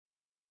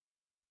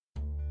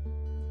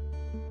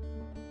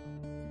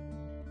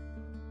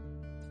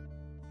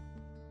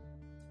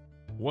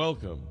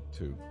Welcome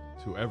to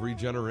Every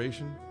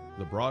Generation,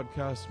 the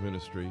broadcast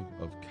ministry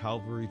of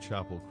Calvary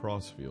Chapel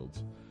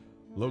Crossfields,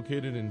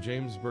 located in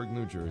Jamesburg,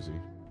 New Jersey,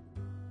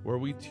 where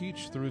we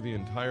teach through the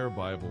entire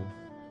Bible,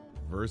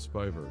 verse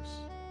by verse,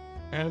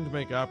 and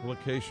make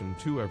application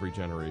to every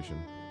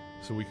generation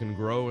so we can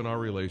grow in our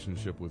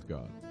relationship with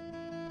God.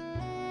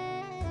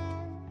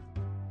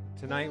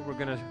 Tonight we're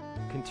going to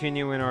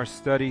continue in our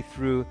study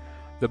through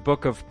the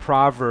book of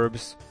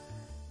Proverbs.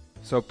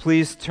 So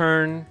please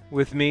turn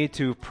with me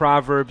to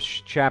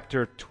Proverbs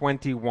chapter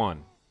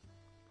 21.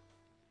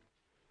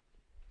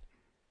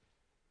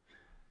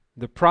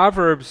 The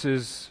Proverbs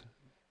is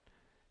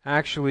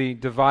actually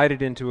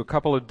divided into a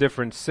couple of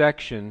different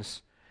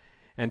sections,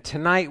 and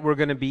tonight we're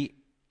going to be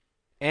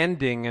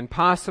ending and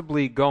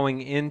possibly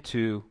going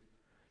into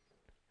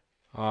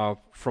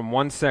from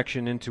one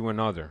section into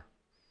another.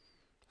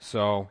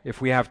 So if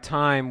we have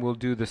time, we'll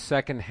do the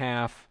second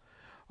half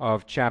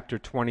of chapter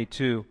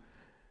 22.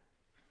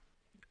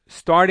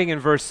 Starting in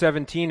verse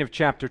 17 of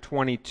chapter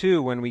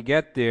 22, when we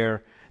get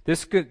there,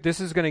 this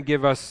is going to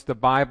give us the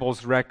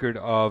Bible's record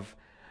of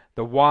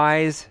the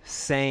wise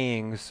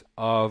sayings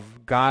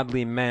of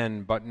godly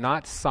men, but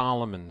not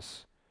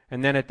Solomon's.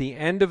 And then at the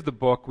end of the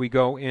book, we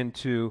go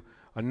into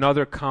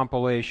another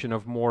compilation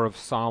of more of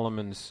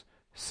Solomon's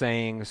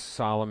sayings,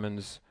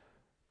 Solomon's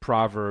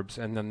Proverbs.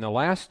 And then the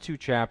last two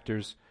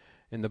chapters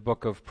in the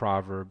book of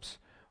Proverbs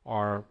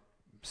are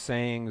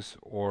sayings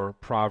or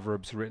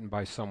Proverbs written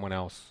by someone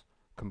else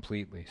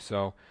completely.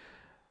 So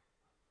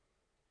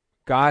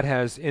God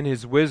has, in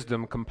His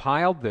wisdom,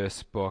 compiled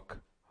this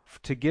book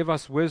to give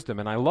us wisdom.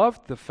 And I love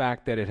the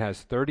fact that it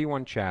has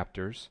 31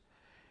 chapters,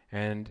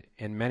 and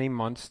in many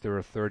months there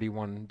are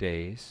 31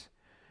 days.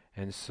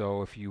 And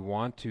so if you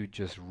want to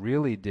just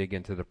really dig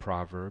into the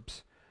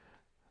Proverbs,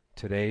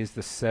 today is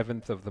the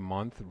 7th of the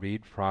month,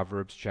 read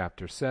Proverbs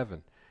chapter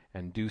 7,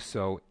 and do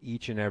so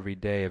each and every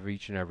day of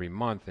each and every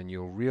month, and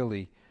you'll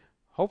really,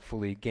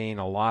 hopefully, gain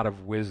a lot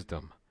of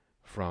wisdom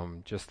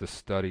from just the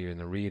study and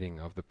the reading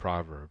of the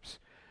Proverbs.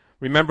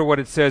 Remember what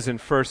it says in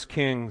 1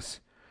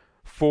 Kings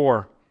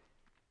 4,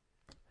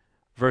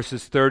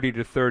 verses 30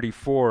 to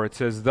 34. It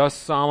says, "Thus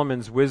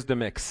Solomon's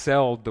wisdom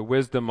excelled the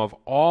wisdom of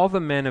all the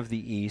men of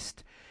the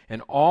East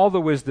and all the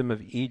wisdom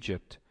of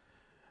Egypt.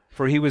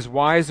 For he was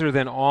wiser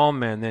than all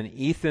men, than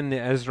Ethan the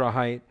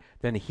Ezrahite,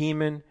 than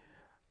Heman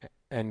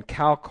and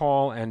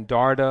Calcol and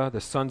Darda,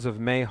 the sons of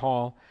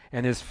Mahal,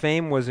 and his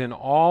fame was in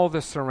all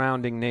the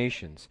surrounding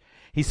nations.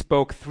 He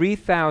spoke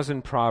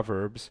 3,000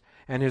 proverbs,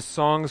 and his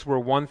songs were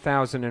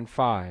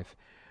 1,005.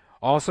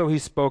 Also he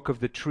spoke of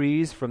the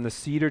trees, from the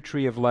cedar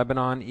tree of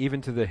Lebanon even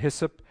to the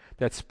hyssop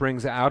that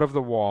springs out of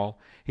the wall.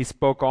 He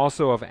spoke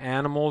also of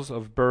animals,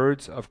 of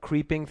birds, of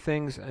creeping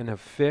things, and of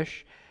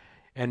fish.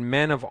 And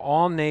men of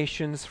all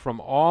nations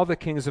from all the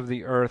kings of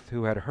the earth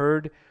who had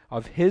heard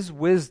of his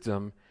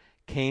wisdom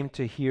came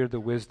to hear the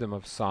wisdom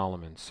of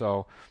Solomon."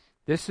 So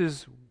this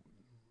is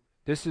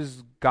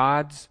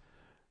God's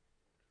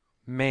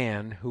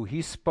man who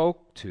he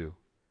spoke to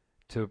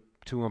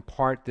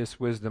impart this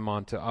wisdom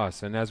onto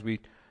us. And as we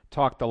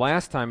talked the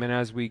last time, and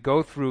as we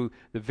go through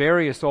the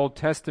various Old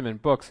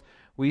Testament books,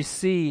 we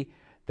see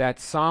that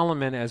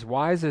Solomon, as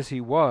wise as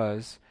he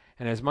was,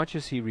 and as much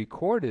as he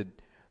recorded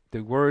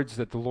the words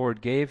that the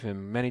Lord gave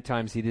him, many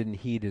times he didn't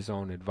heed his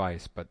own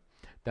advice. But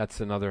that's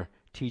another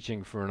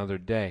teaching for another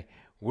day.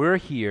 We're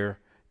here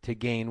to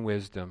gain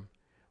wisdom.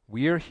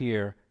 We are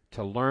here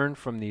to learn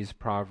from these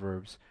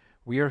Proverbs.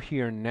 We are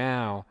here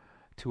now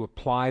to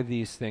apply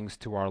these things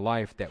to our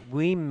life, that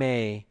we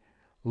may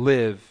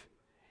live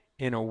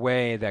in a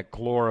way that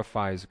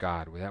glorifies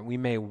God, that we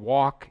may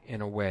walk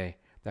in a way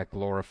that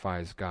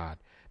glorifies God.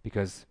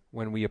 Because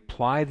when we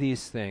apply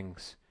these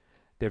things,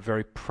 they're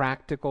very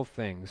practical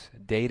things,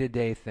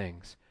 day-to-day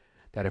things,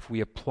 that if we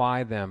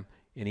apply them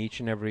in each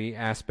and every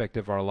aspect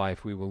of our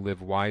life, we will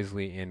live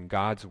wisely in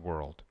God's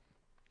world.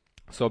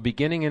 So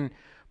beginning in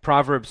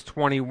Proverbs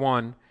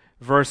 21,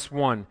 verse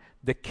 1,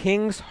 "The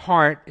king's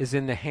heart is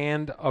in the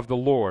hand of the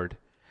Lord.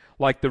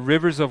 Like the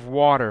rivers of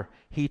water,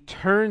 he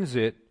turns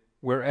it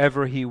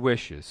wherever he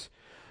wishes."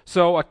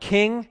 So a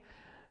king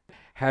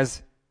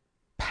has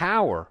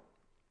power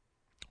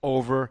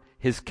over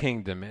his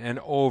kingdom and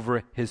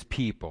over his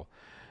people.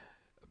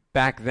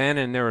 Back then,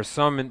 and there are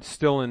some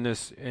still in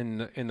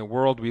the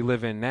world we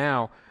live in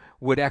now,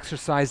 would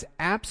exercise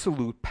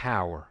absolute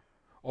power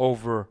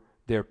over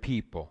their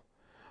people.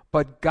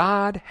 But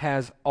God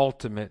has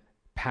ultimate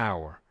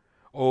power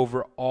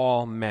over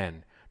all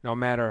men. No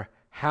matter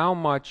how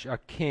much a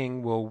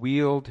king will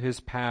wield his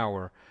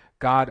power,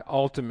 God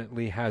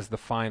ultimately has the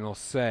final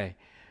say.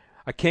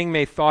 A king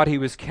may thought he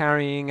was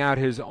carrying out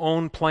his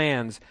own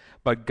plans,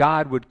 but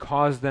God would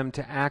cause them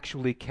to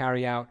actually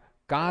carry out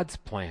God's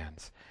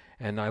plans.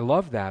 And I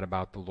love that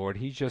about the Lord.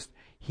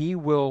 He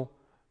will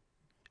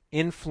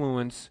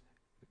influence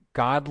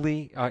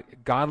godly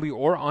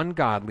or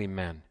ungodly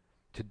men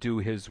to do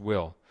his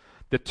will.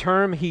 The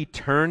term "he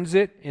turns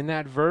it" in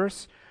that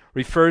verse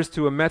refers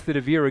to a method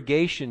of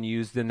irrigation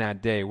used in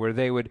that day where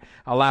they would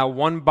allow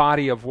one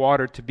body of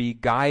water to be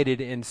guided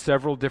in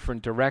several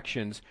different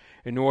directions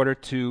in order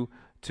to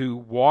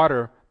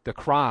water the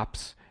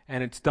crops,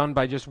 and it's done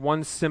by just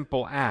one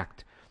simple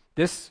act.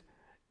 This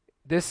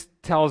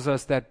tells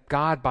us that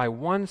God, by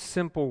one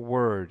simple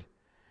word,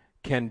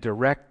 can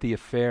direct the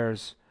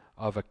affairs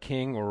of a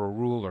king or a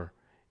ruler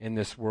in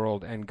this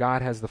world, and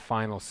God has the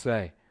final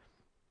say.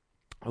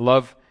 I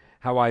love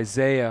how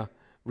Isaiah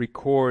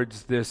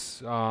records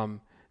this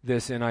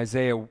in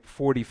Isaiah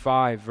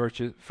 45,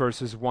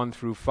 verses 1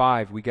 through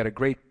 5. We get a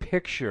great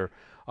picture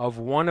of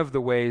one of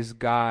the ways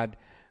God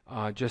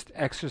just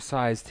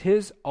exercised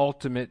his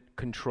ultimate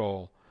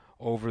control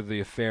over the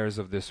affairs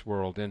of this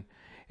world. And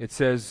it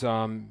says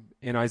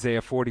in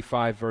Isaiah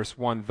 45, verse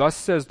 1, "Thus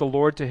says the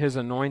Lord to his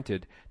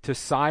anointed, to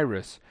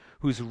Cyrus,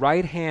 whose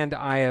right hand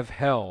I have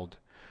held,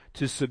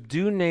 to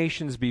subdue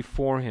nations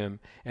before him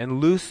and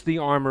loose the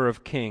armor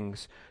of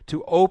kings,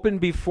 to open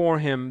before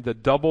him the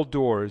double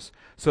doors,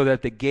 so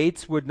that the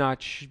gates would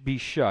not be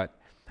shut.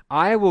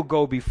 I will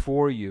go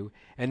before you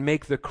and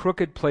make the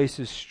crooked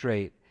places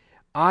straight.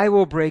 I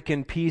will break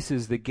in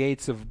pieces the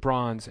gates of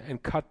bronze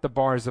and cut the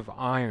bars of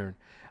iron.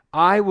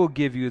 I will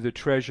give you the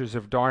treasures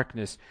of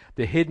darkness,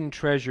 the hidden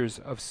treasures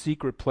of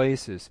secret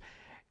places,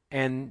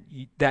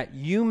 and that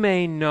you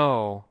may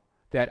know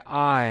that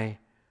I,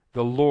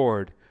 the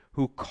Lord,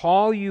 who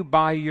call you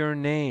by your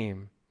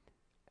name,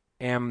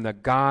 am the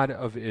God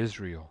of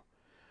Israel.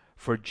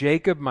 For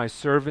Jacob my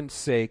servant's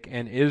sake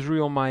and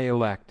Israel my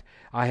elect,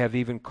 I have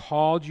even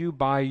called you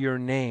by your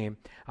name.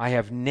 I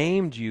have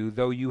named you,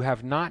 though you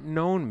have not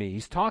known me."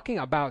 He's talking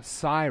about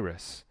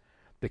Cyrus,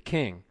 the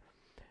king.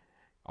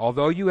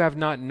 "Although you have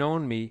not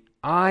known me,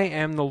 I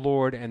am the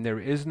Lord, and there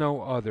is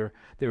no other.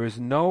 There is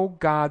no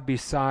God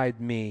beside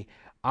me.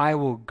 I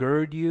will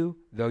gird you,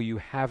 though you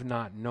have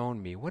not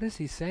known me." What is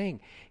he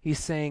saying? He's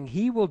saying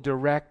he will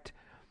direct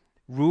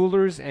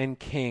rulers and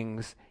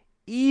kings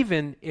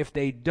even if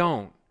they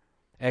don't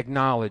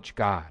acknowledge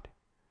God.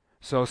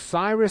 So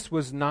Cyrus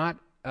was not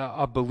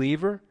a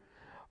believer,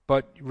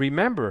 but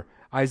remember,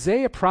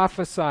 Isaiah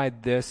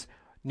prophesied this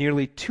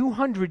nearly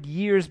 200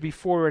 years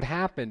before it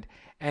happened,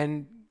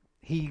 and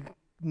he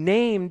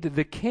named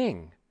the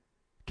king,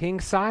 King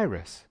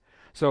Cyrus.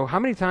 So how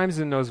many times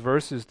in those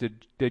verses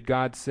did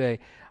God say,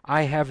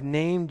 "I have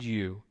named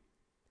you,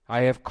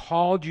 I have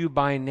called you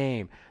by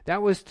name"?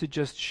 That was to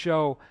just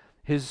show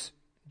his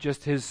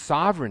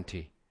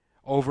sovereignty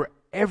over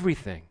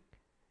everything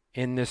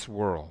in this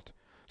world.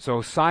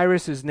 So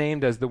Cyrus is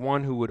named as the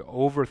one who would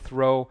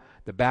overthrow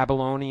the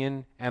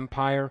Babylonian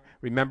Empire.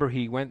 Remember,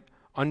 he went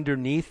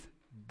underneath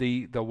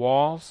the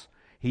walls.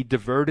 He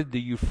diverted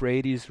the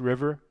Euphrates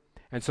River.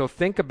 And so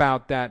think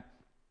about that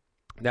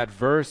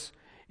verse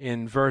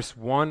in verse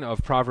 1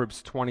 of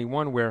Proverbs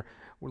 21, where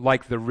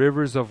like the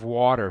rivers of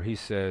water, he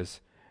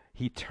says,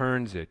 he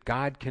turns it.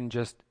 God can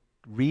just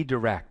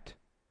redirect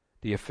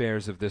the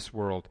affairs of this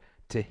world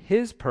to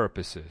his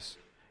purposes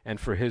and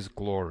for his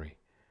glory.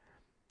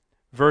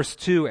 Verse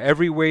 2,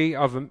 every way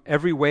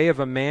of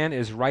a man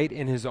is right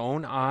in his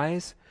own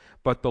eyes,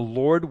 but the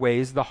Lord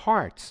weighs the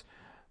hearts.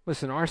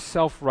 Listen, our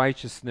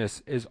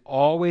self-righteousness is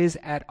always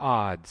at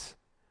odds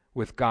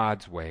with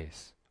God's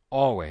ways.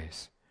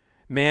 Always.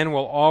 Man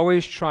will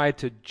always try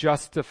to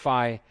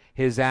justify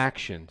his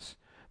actions,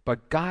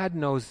 but God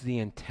knows the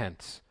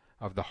intents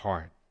of the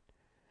heart.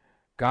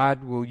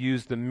 God will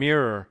use the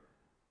mirror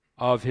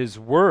of his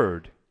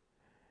word.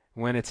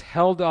 When it's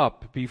held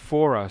up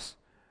before us,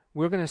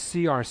 we're going to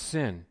see our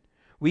sin.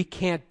 We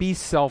can't be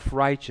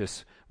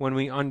self-righteous when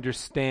we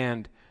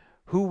understand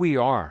who we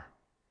are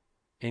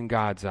in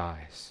God's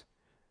eyes.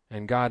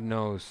 And God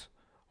knows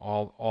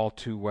all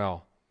too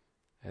well.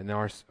 And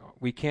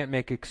we can't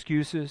make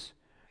excuses,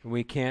 and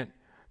we can't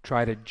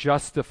try to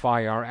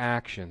justify our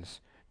actions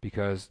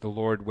because the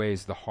Lord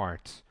weighs the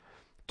hearts.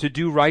 To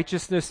do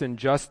righteousness and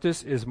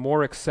justice is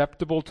more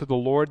acceptable to the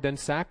Lord than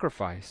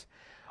sacrifice.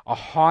 A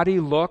haughty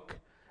look,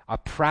 a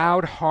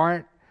proud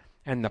heart,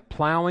 and the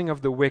plowing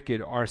of the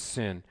wicked are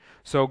sin.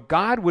 So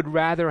God would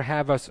rather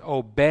have us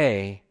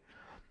obey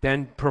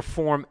than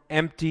perform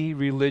empty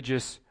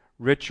religious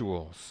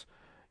rituals.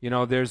 You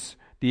know, there's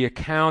the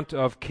account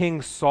of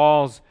King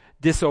Saul's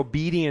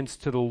disobedience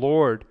to the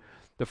Lord,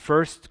 the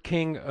first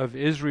king of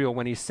Israel,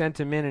 when he sent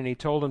him in and he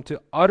told him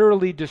to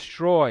utterly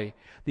destroy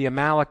the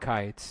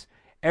Amalekites,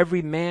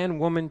 every man,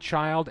 woman,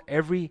 child,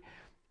 every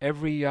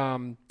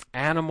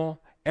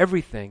animal,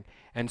 everything.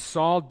 And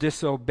Saul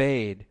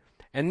disobeyed.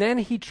 And then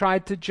he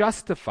tried to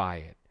justify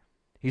it.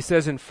 He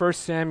says in 1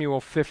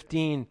 Samuel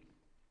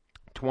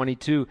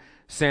 15:22,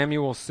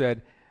 Samuel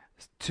said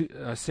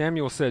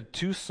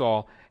to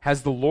Saul,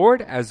 "Has the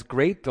Lord as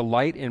great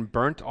delight in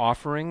burnt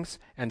offerings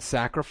and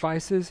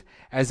sacrifices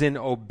as in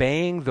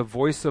obeying the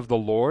voice of the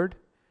Lord?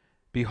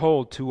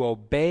 Behold, to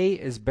obey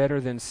is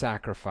better than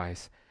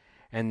sacrifice,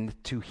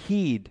 and to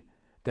heed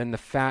than the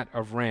fat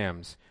of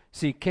rams."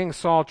 See, King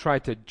Saul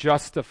tried to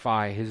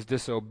justify his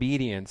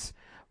disobedience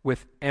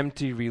with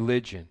empty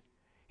religion.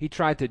 He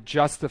tried to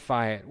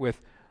justify it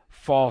with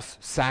false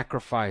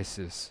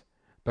sacrifices.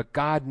 But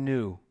God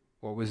knew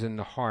what was in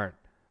the heart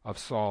of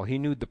Saul. He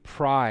knew the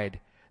pride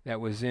that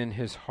was in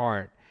his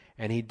heart,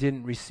 and he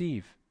did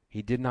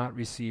not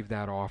receive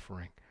that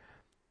offering.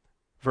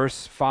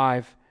 Verse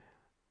 5,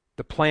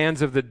 the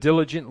plans of the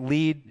diligent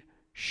lead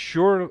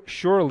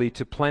surely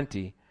to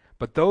plenty,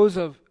 but those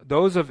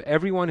of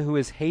everyone who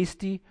is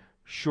hasty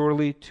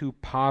surely to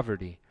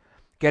poverty.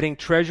 Getting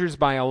treasures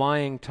by a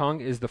lying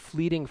tongue is the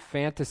fleeting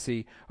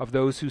fantasy of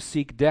those who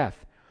seek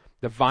death.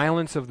 The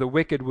violence of the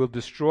wicked will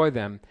destroy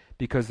them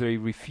because they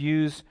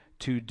refuse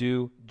to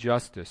do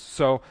justice.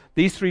 So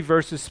these 3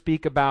 verses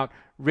speak about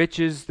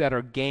riches that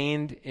are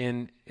gained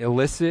in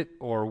illicit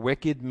or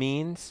wicked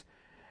means.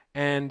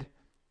 And,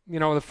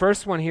 the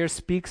first one here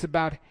speaks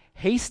about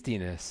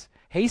hastiness.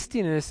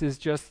 Hastiness is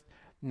just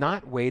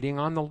not waiting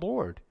on the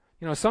Lord.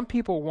 Some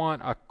people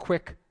want a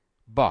quick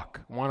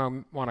buck,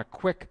 want a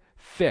quick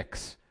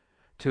fix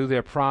to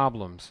their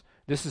problems.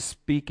 This is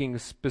speaking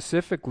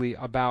specifically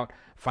about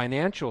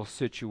financial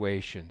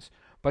situations.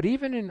 But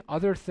even in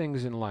other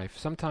things in life,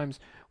 sometimes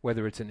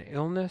whether it's an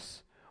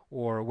illness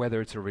or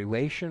whether it's a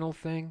relational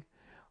thing,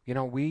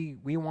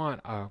 we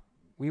want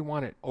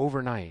it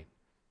overnight,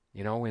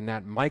 in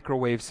that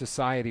microwave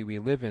society we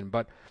live in.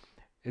 But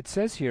it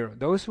says here,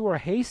 those who are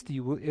hasty,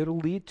 it'll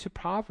lead to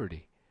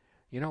poverty.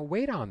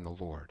 Wait on the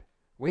Lord.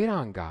 Wait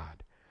on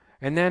God.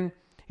 And then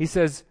he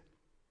says,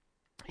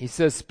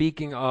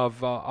 speaking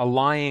of a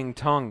lying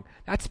tongue,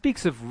 that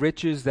speaks of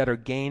riches that are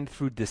gained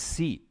through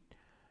deceit.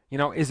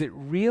 Is it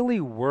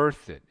really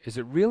worth it? Is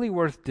it really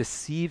worth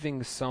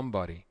deceiving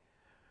somebody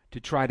to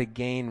try to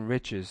gain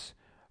riches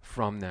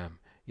from them?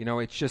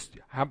 It's just,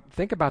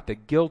 think about the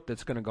guilt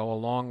that's going to go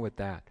along with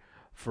that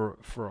for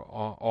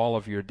all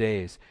of your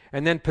days.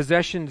 And then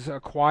possessions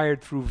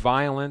acquired through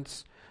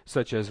violence,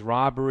 such as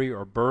robbery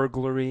or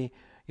burglary,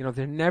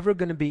 they're never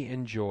going to be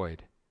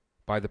enjoyed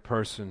by the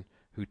person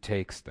who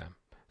takes them.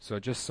 So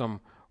just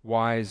some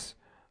wise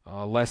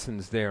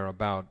lessons there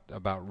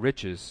about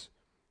riches.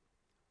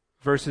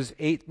 Verses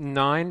 8 and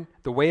 9,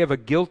 the way of a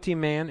guilty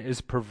man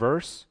is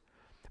perverse,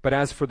 but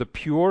as for the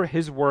pure,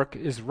 his work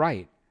is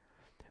right.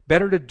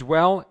 Better to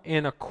dwell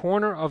in a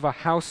corner of a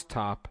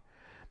housetop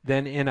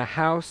than in a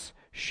house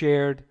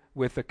shared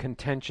with a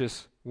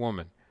contentious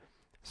woman.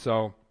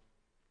 So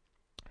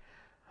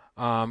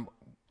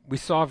we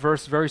saw a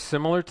verse very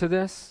similar to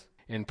this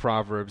in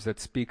Proverbs that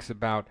speaks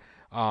about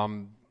a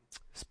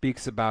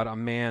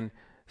man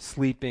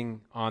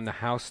sleeping on the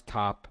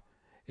housetop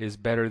is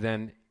better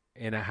than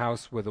in a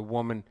house with a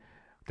woman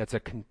that's a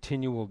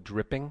continual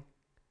dripping.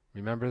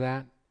 Remember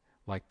that?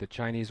 Like the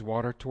Chinese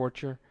water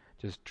torture?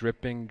 Just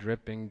dripping,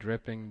 dripping,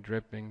 dripping,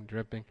 dripping,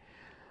 dripping.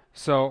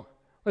 So,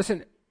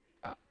 listen,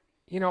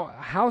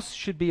 a house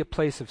should be a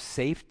place of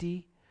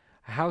safety.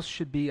 A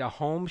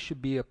home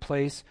should be a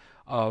place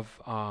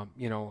of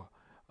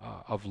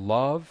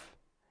love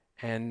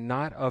and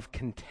not of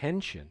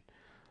contention.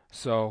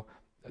 So,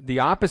 the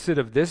opposite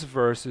of this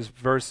verse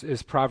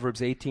is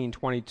Proverbs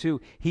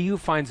 18:22. He who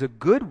finds a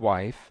good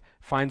wife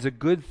finds a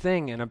good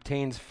thing and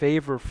obtains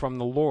favor from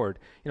the Lord.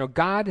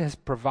 God has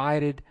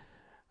provided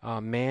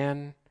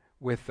man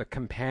with a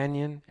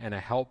companion and a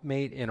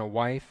helpmate in a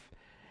wife,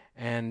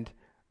 and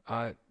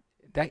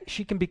that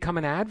she can become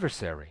an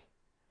adversary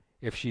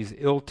if she's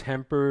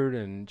ill-tempered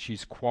and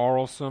she's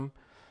quarrelsome.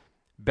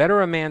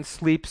 Better a man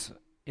sleeps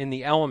in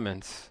the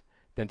elements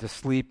than to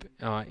sleep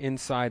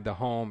inside the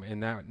home in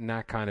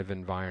that kind of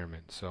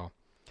environment. So,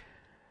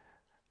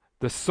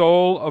 the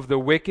soul of the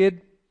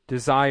wicked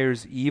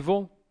desires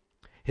evil.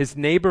 His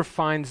neighbor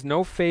finds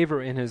no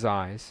favor in his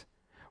eyes.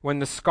 When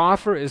the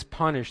scoffer is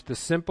punished, the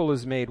simple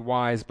is made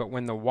wise, but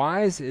when the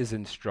wise is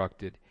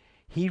instructed,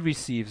 he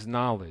receives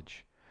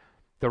knowledge.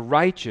 The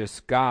righteous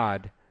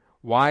God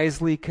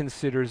wisely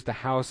considers the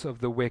house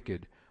of the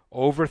wicked,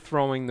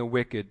 overthrowing the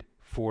wicked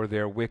for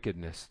their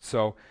wickedness.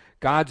 So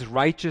God's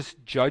righteous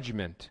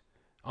judgment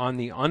on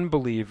the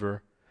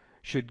unbeliever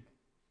should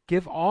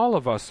give all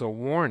of us a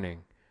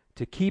warning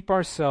to keep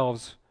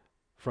ourselves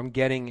from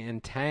getting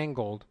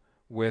entangled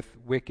with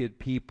wicked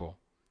people.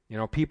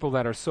 People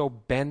that are so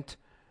bent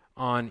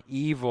on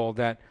evil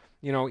that,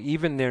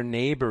 even their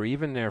neighbor,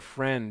 even their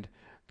friend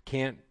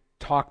can't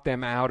talk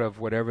them out of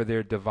whatever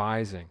they're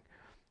devising.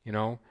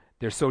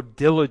 They're so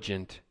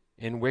diligent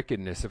in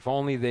wickedness. If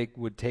only they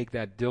would take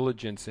that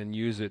diligence and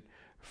use it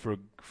for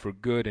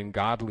good and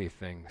godly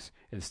things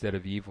instead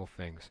of evil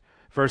things.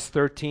 Verse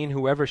 13,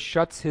 whoever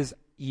shuts his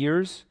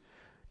ears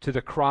to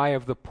the cry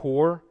of the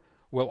poor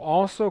will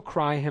also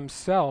cry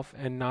himself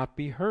and not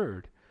be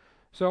heard.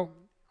 So,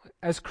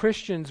 as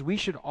Christians, we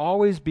should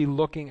always be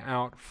looking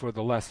out for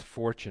the less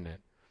fortunate.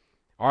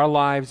 Our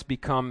lives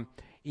become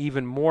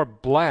even more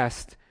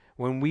blessed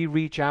when we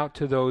reach out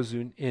to those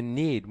in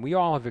need. We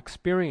all have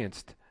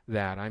experienced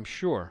that, I'm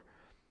sure.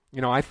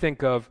 I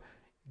think of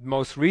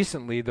most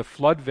recently the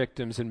flood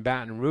victims in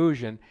Baton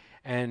Rouge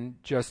and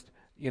just,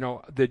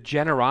 the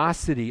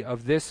generosity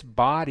of this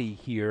body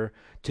here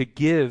to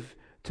give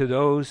to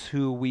those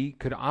who we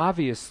could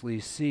obviously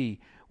see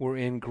were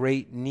in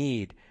great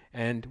need.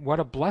 And what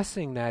a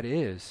blessing that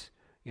is,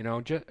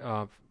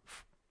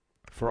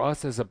 for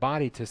us as a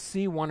body to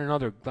see one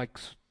another, like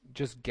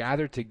just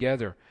gather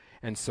together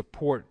and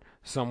support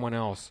someone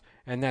else,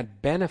 and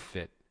that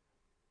benefit,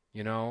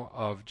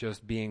 of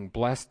just being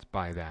blessed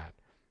by that,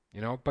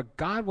 But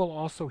God will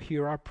also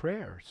hear our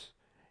prayers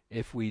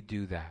if we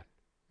do that.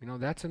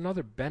 That's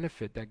another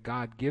benefit that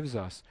God gives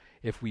us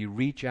if we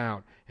reach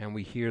out and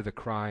we hear the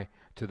cry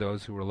to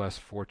those who are less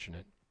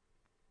fortunate.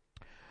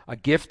 A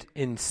gift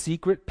in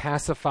secret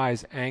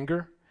pacifies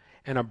anger,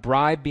 and a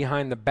bribe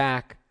behind the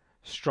back,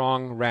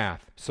 strong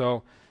wrath.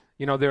 So,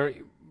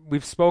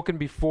 we've spoken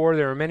before,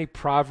 there are many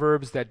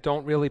proverbs that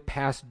don't really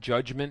pass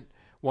judgment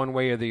one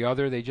way or the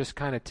other. They just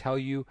kind of tell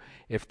you,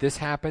 if this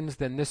happens,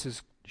 then this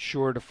is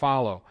sure to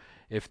follow.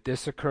 If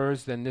this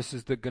occurs, then this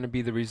is going to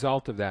be the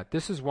result of that.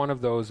 This is one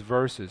of those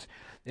verses.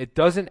 It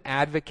doesn't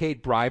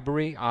advocate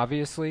bribery,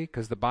 obviously,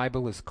 because the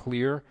Bible is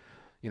clear.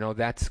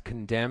 That's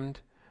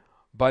condemned.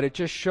 But it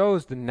just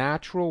shows the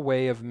natural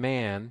way of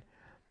man,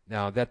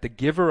 now that the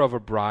giver of a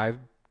bribe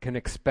can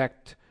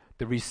expect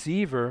the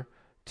receiver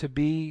to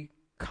be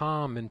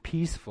calm and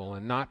peaceful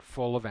and not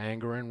full of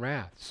anger and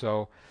wrath.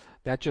 So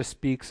that just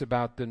speaks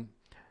about the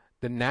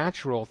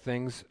natural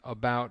things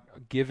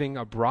about giving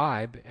a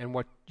bribe and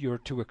what you're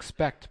to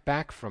expect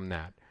back from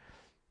that.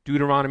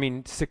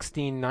 Deuteronomy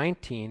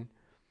 16:19,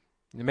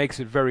 it makes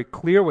it very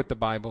clear what the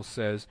Bible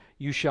says.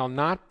 You shall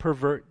not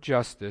pervert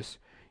justice,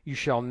 you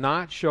shall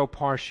not show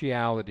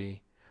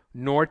partiality,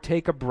 nor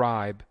take a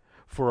bribe,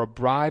 for a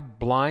bribe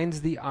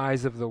blinds the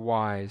eyes of the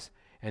wise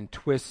and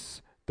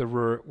twists the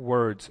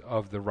words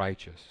of the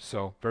righteous.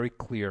 So very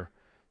clear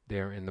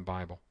there in the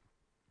Bible.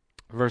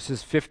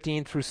 Verses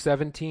 15 through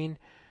 17,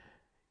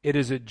 it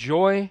is a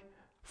joy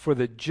for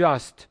the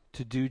just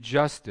to do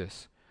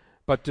justice,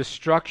 but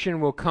destruction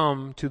will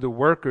come to the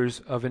workers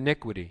of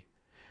iniquity.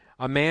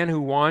 A man who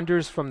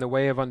wanders from the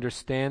way of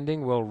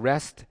understanding will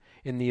rest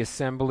in the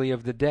assembly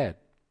of the dead.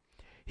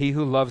 He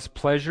who loves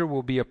pleasure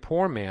will be a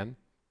poor man.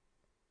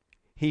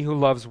 He who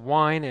loves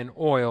wine and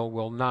oil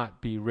will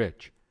not be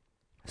rich.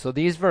 So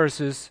these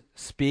verses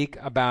speak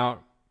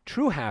about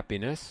true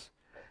happiness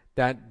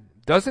that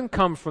doesn't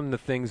come from the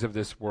things of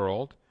this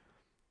world,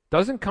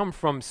 doesn't come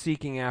from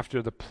seeking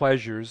after the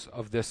pleasures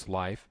of this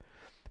life,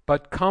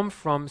 but come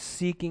from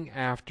seeking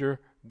after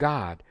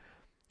God.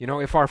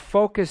 If our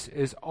focus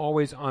is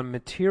always on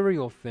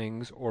material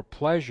things or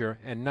pleasure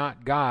and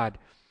not God,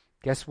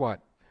 guess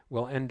what?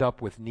 We'll end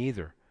up with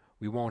neither.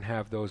 We won't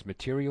have those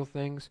material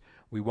things,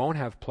 we won't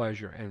have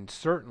pleasure, and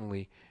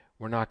certainly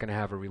we're not going to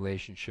have a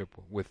relationship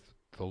with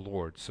the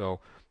Lord.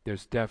 So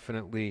there's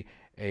definitely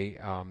a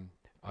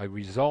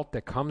result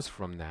that comes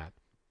from that.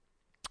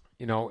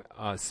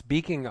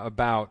 Speaking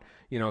about,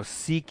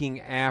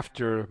 seeking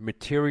after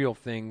material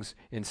things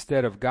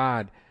instead of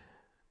God,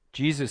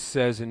 Jesus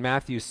says in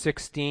Matthew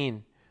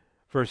 16,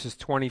 verses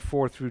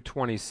 24 through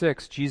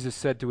 26, Jesus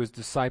said to his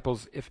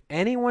disciples, if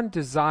anyone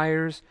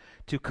desires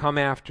to come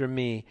after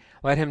me,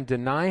 let him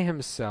deny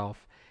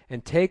himself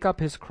and take up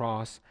his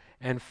cross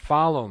and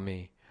follow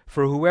me.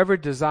 For whoever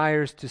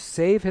desires to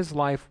save his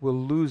life will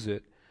lose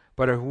it,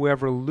 but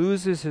whoever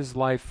loses his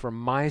life for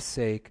my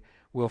sake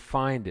will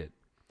find it.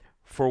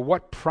 For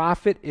what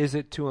profit is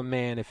it to a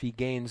man if he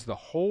gains the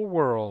whole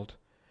world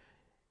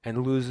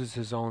and loses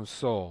his own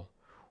soul?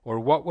 Or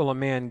what will a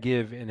man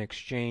give in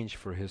exchange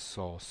for his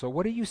soul? So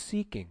what are you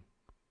seeking?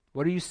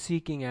 What are you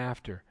seeking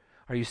after?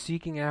 Are you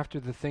seeking after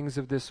the things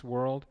of this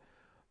world?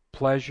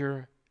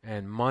 Pleasure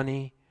and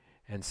money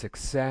and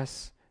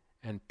success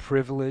and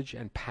privilege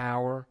and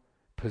power,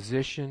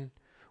 position?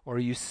 Or are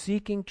you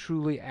seeking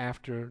truly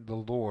after the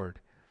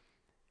Lord?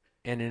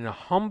 And in a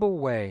humble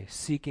way,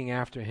 seeking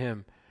after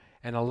Him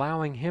and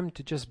allowing Him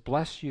to just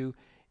bless you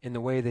in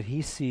the way that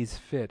He sees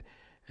fit.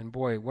 And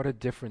boy, what a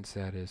difference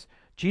that is.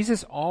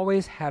 Jesus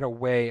always had a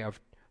way of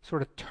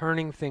sort of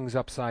turning things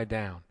upside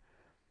down,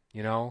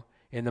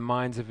 in the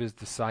minds of His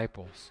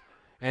disciples.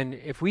 And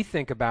if we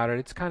think about it,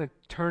 it's kind of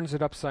turns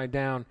it upside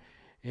down,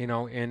 in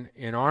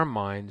our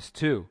minds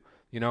too.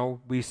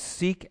 We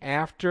seek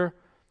after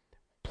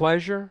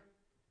pleasure,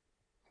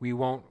 we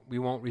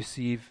won't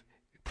receive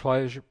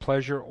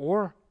pleasure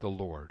or the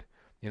Lord.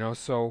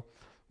 So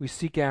we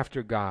seek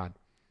after God.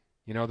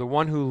 The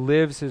one who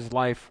lives his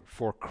life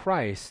for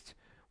Christ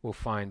will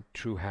find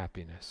true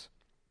happiness.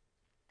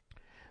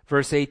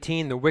 Verse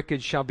 18, the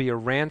wicked shall be a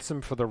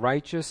ransom for the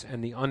righteous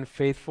and the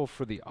unfaithful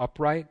for the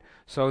upright.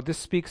 So this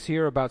speaks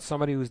here about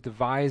somebody who's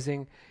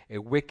devising a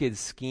wicked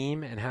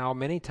scheme and how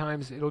many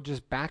times it'll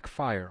just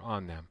backfire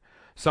on them.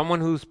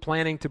 Someone who's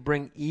planning to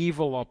bring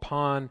evil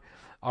upon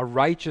a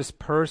righteous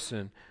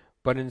person,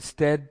 but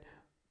instead,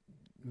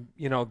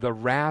 the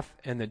wrath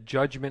and the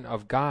judgment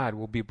of God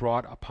will be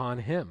brought upon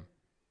him.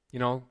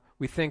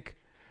 We think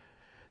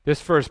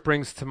this verse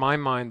brings to my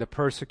mind the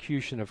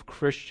persecution of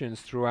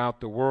Christians throughout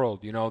the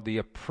world, the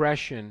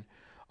oppression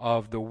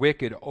of the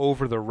wicked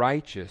over the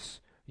righteous,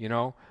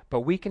 but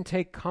we can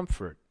take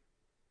comfort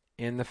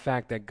in the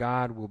fact that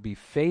God will be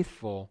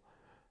faithful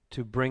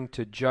to bring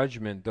to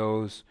judgment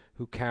those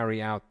who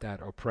carry out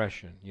that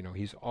oppression.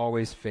 He's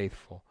always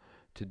faithful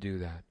to do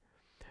that.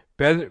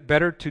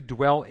 Better to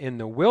dwell in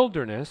the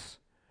wilderness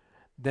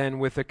than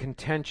with a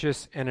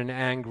contentious and an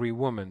angry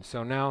woman.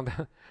 So now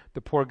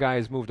the poor guy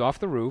has moved off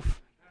the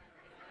roof,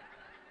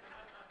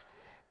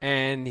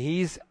 and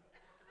he's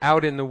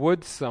out in the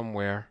woods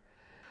somewhere.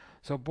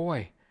 So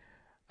boy,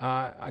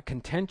 a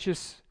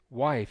contentious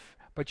wife.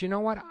 But you know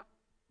what?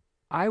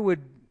 I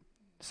would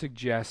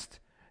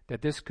suggest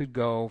that this could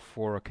go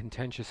for a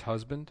contentious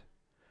husband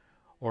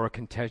or a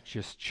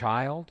contentious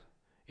child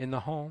in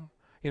the home.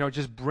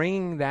 Just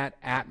bringing that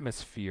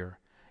atmosphere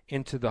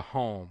into the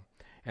home,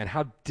 and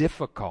how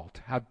difficult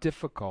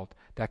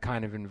that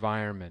kind of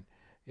environment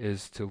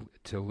is to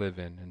live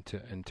in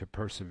and to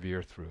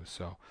persevere through.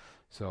 So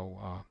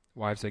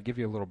wives, I give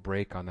you a little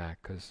break on that,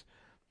 because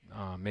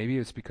maybe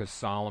it's because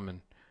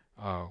Solomon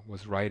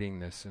was writing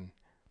this, and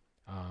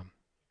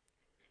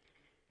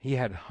he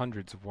had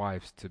hundreds of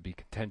wives to be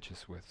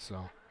contentious with,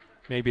 so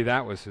maybe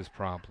that was his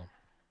problem.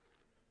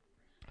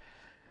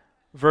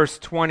 Verse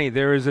 20,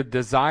 there is a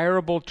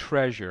desirable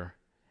treasure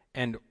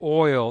and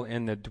oil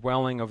in the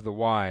dwelling of the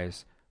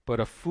wise, but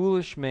a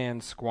foolish man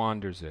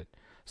squanders it.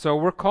 So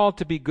we're called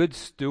to be good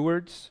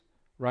stewards,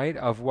 right,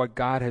 of what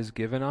God has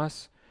given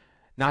us,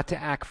 not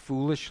to act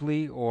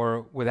foolishly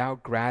or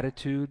without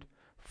gratitude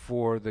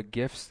for the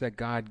gifts that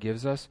God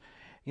gives us,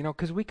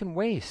 because we can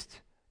waste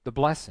the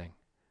blessing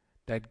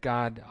that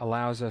God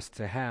allows us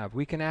to have.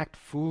 We can act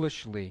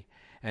foolishly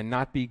and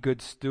not be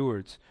good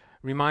stewards.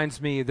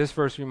 This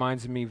verse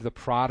reminds me of the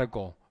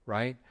prodigal,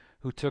 right,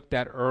 who took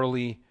that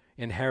early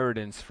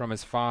inheritance from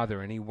his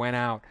father, and he went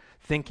out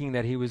thinking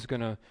that he was going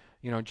to,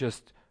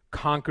 just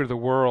conquer the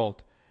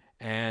world.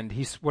 And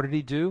what did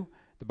he do?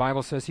 The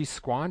Bible says he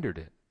squandered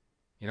it.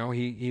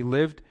 He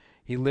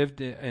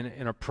lived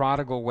in a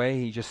prodigal way.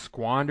 He just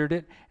squandered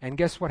it. And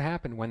guess what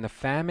happened? When the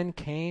famine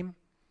came,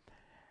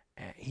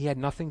 he had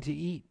nothing to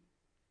eat.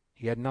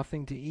 He had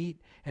nothing to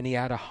eat, and he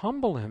had to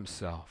humble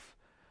himself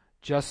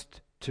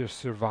just to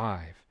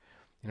survive.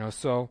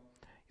 So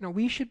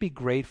we should be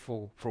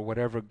grateful for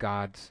whatever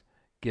God's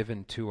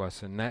given to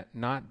us, and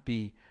not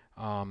be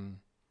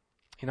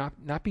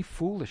not be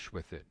foolish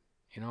with it.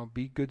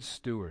 Be good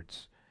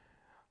stewards.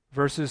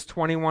 Verses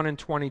 21 and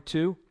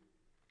 22.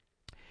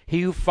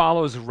 He who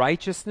follows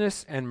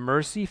righteousness and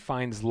mercy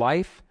finds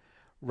life,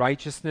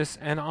 righteousness,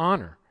 and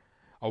honor.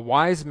 A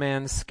wise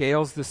man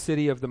scales the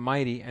city of the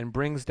mighty and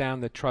brings down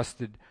the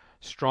trusted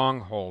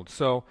stronghold.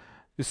 So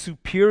the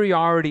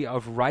superiority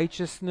of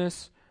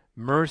righteousness,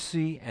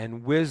 mercy,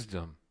 and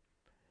wisdom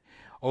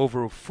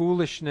over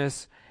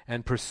foolishness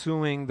and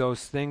pursuing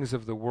those things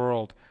of the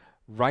world,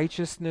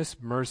 righteousness,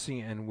 mercy,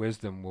 and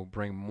wisdom will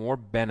bring more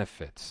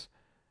benefits,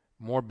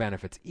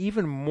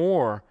 even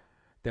more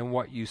than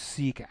what you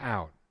seek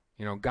out.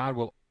 God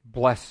will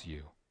bless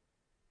you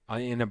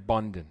in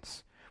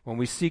abundance. When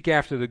we seek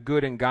after the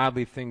good and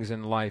godly things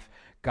in life,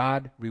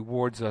 God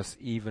rewards us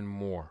even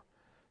more.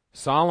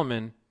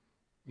 Solomon,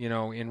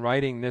 in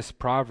writing this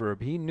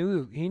proverb, he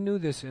knew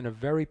this in a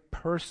very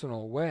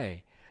personal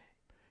way.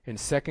 In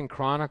 2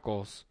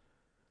 Chronicles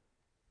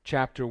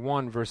chapter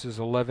 1, verses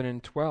 11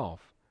 and 12.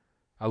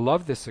 I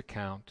love this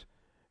account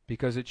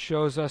because it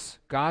shows us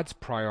God's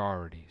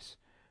priorities.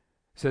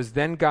 It says,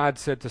 "Then God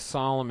said to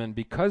Solomon,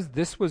 because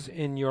this was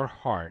in your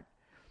heart,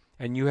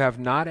 and you have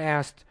not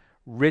asked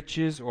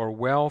riches or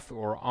wealth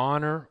or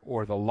honor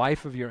or the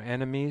life of your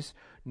enemies,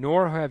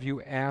 nor have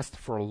you asked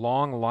for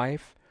long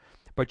life,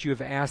 but you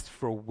have asked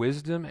for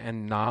wisdom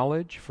and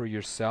knowledge for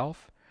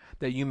yourself,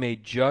 that you may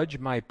judge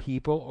my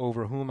people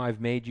over whom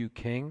I've made you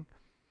king.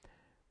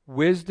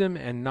 Wisdom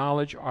and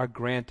knowledge are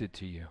granted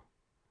to you."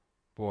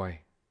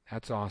 Boy,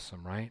 that's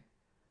awesome, right?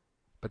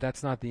 But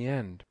that's not the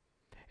end.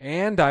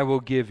 "And I will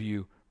give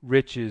you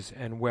riches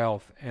and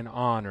wealth and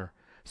honor,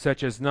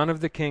 such as none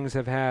of the kings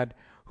have had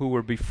who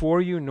were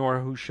before you, nor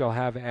who shall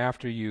have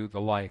after you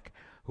the like.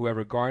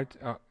 Whoever guards."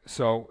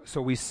 So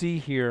we see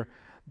here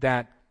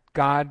that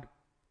God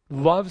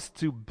loves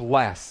to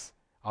bless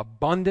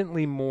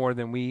abundantly more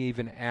than we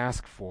even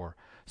ask for.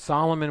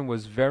 Solomon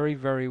was very,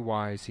 very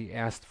wise. He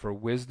asked for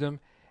wisdom,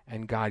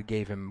 and God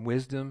gave him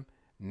wisdom,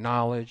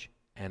 knowledge,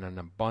 and an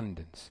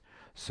abundance.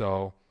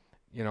 So,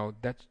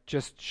 that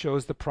just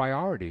shows the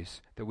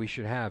priorities that we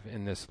should have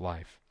in this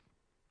life.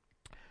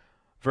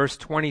 Verse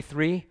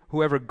 23,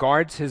 "Whoever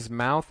guards his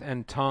mouth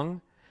and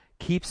tongue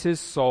keeps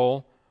his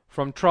soul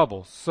from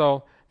troubles."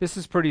 So this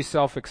is pretty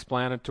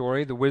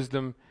self-explanatory, the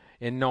wisdom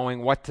in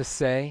knowing what to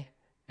say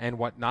and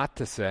what not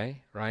to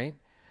say, right?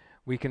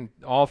 We can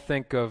all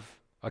think of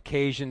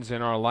occasions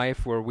in our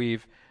life where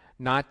we've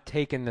not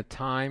taken the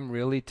time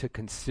really to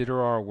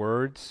consider our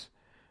words,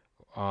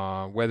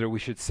 whether we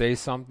should say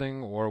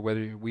something or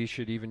whether we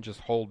should even just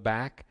hold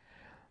back.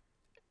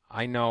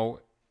 I know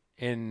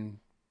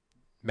in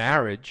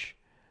marriage,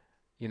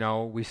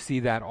 we see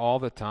that all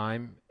the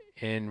time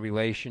in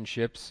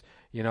relationships,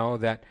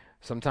 that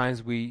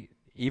sometimes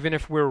even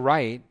if we're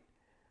right,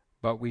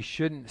 but we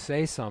shouldn't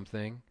say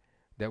something,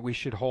 that we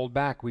should hold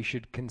back. We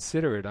should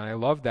consider it. And I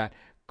love that.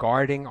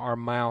 Guarding our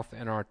mouth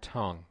and our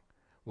tongue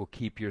will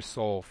keep your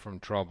soul from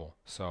trouble.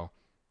 So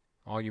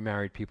all you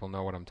married people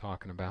know what I'm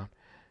talking about.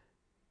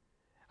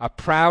 A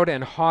proud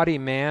and haughty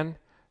man,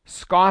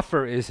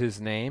 scoffer is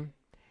his name.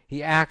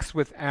 He acts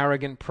with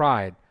arrogant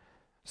pride.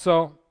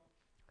 So,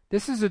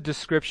 this is a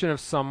description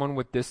of someone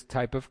with this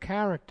type of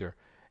character.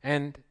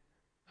 And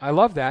I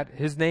love that.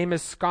 His name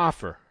is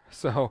Scoffer.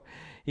 So,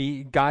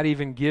 God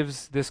even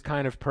gives this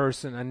kind of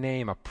person a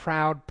name, a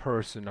proud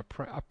person,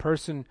 a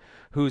person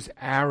who's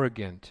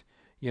arrogant.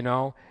 You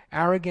know,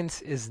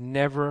 arrogance is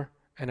never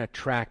an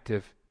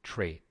attractive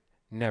trait.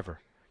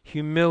 Never.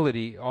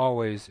 Humility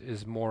always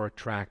is more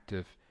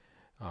attractive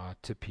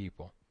to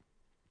people.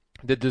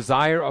 The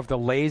desire of the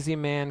lazy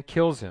man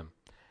kills him,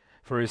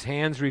 for his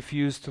hands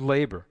refuse to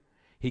labor.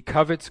 He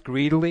covets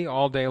greedily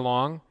all day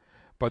long,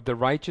 but the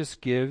righteous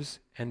gives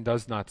and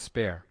does not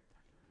spare.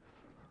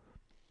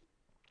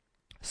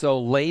 So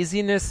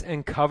laziness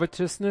and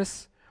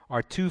covetousness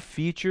are two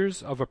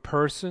features of a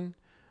person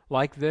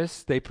like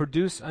this. They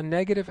produce a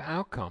negative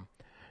outcome.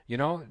 You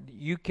know,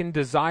 you can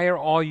desire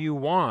all you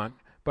want,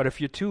 but if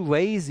you're too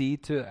lazy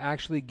to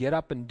actually get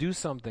up and do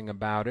something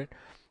about it,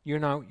 you're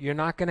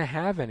not going to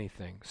have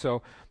anything.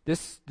 So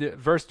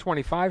verse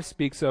 25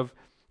 speaks of,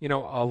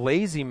 a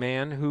lazy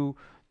man who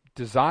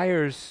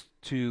desires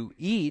to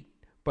eat,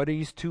 but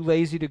he's too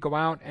lazy to go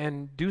out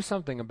and do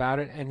something about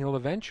it, and he'll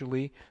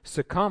eventually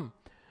succumb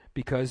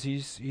because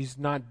he's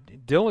not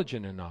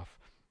diligent enough.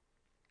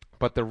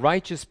 But the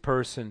righteous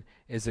person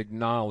is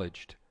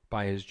acknowledged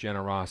by his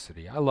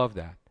generosity. I love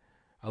that.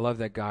 I love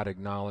that God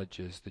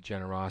acknowledges the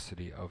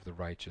generosity of the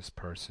righteous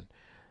person.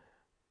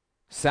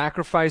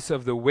 Sacrifice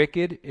of the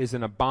wicked is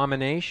an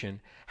abomination.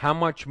 How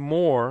much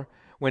more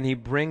when he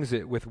brings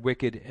it with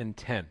wicked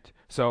intent?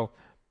 So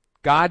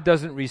God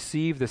doesn't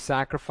receive the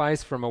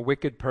sacrifice from a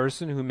wicked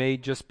person who may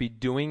just be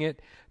doing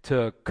it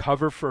to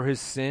cover for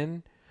his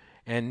sin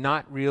and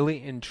not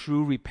really in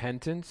true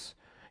repentance.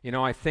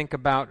 I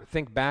think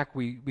back,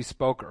 we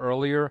spoke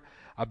earlier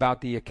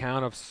about the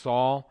account of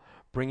Saul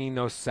bringing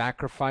those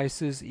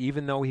sacrifices,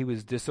 even though he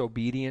was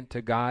disobedient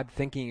to God,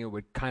 thinking it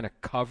would kind of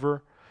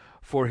cover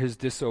for his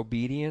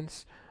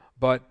disobedience.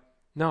 But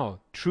no,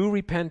 true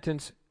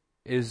repentance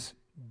is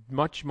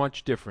much,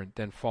 much different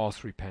than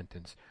false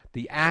repentance.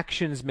 The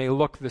actions may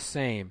look the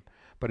same,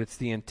 but it's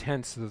the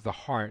intents of the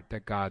heart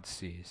that God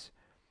sees.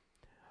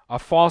 A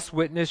false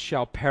witness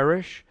shall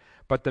perish,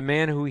 but the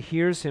man who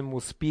hears him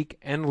will speak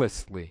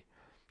endlessly.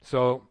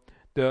 So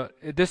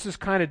this is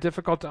kind of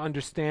difficult to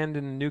understand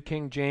in the New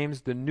King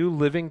James. The New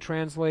Living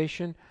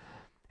Translation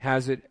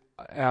has it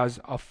as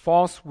a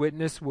false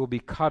witness will be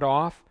cut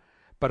off,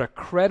 but a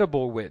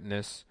credible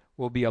witness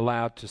will be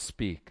allowed to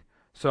speak.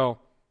 So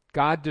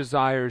God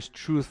desires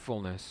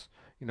truthfulness.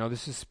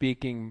 This is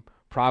speaking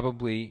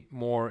probably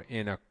more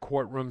in a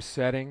courtroom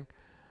setting,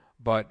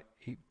 but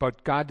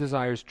God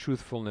desires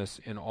truthfulness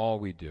in all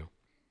we do.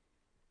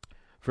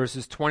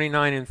 Verses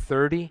 29 and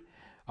 30,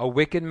 a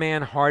wicked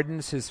man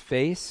hardens his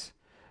face,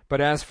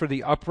 but as for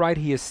the upright,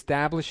 he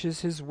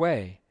establishes his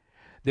way.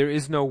 There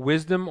is no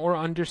wisdom or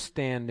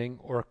understanding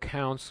or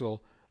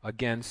counsel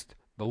against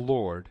the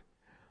Lord.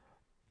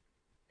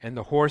 And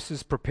the horse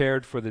is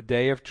prepared for the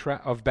day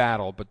of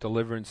battle, but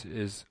deliverance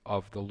is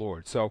of the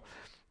Lord. So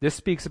this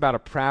speaks about a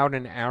proud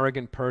and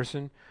arrogant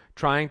person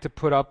trying to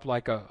put up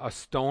like a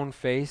stone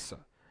face,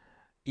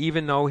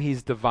 even though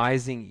he's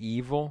devising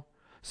evil,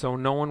 so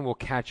no one will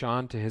catch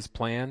on to his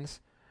plans.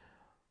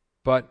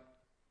 But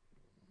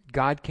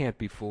God can't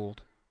be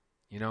fooled.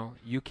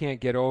 You can't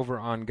get over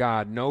on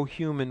God. No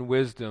human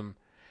wisdom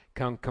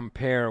can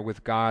compare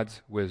with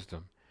God's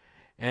wisdom.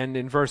 And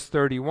in verse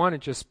 31,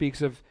 it just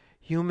speaks of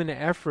human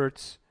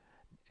efforts,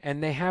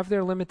 and they have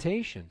their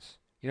limitations.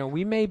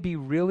 We may be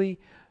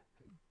really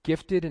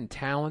gifted and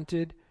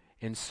talented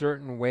in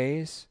certain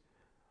ways,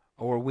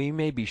 or we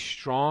may be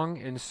strong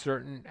in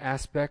certain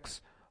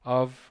aspects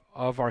of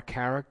our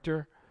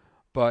character,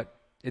 but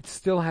it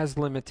still has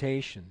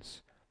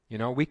limitations.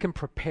 We can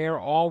prepare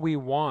all we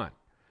want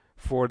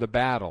for the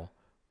battle,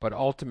 but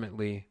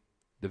ultimately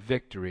the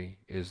victory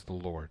is the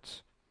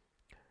Lord's.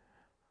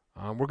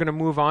 We're going to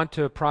move on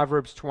to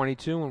Proverbs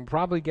 22, and we'll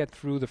probably get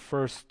through the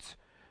first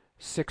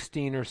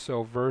 16 or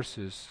so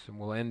verses, and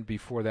we'll end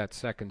before that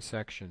second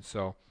section.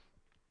 So,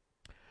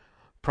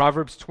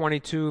 Proverbs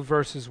 22,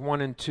 verses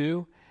 1 and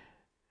 2.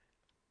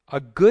 A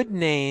good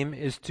name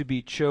is to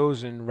be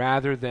chosen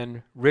rather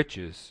than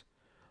riches,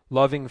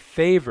 loving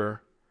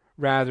favor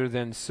rather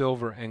than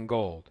silver and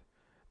gold.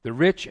 The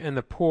rich and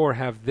the poor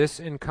have this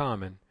in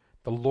common: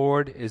 the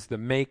Lord is the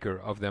maker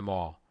of them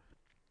all.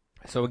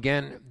 So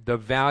again, the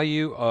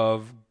value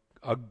of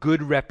a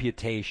good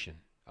reputation,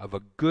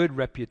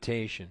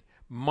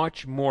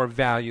 much more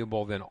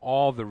valuable than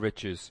all the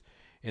riches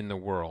in the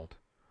world.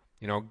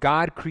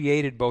 God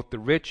created both the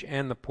rich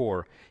and the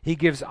poor. He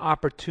gives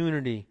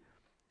opportunity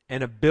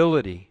and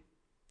ability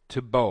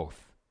to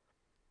both.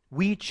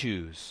 We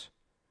choose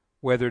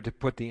whether to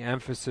put the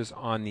emphasis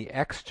on the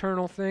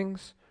external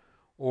things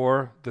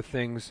or the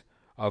things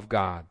of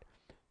God.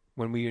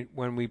 When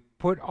we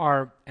put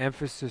our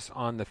emphasis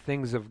on the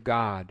things of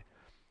God,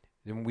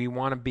 then we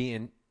want to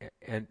be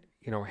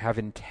have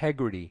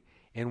integrity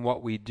in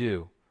what we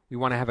do. We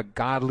want to have a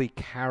godly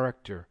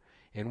character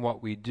in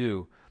what we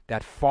do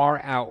that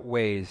far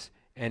outweighs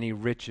any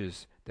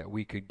riches that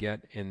we could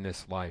get in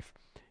this life.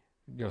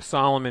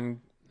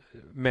 Solomon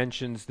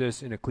mentions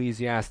this in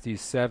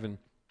Ecclesiastes 7,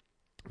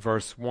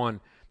 verse 1.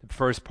 The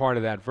first part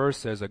of that verse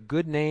says, "A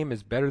good name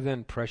is better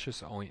than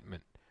precious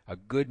ointment." A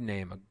good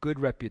name, a good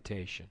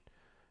reputation.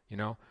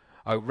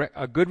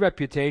 A good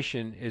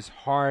reputation is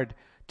hard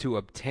to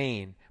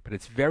obtain, but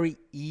it's very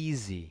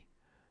easy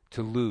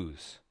to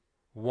lose.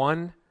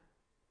 One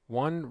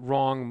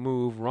wrong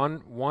move,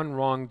 one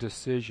wrong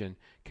decision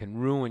can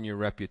ruin your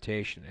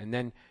reputation. And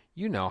then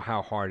you know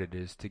how hard it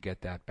is to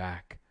get that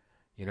back.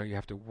 You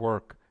have to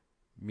work,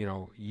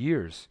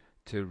 years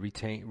to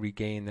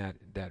regain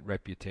that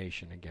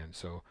reputation again.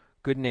 So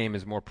good name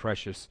is more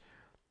precious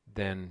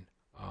than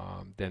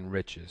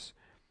riches.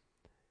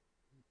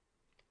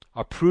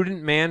 A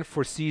prudent man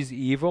foresees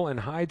evil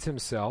and hides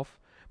himself,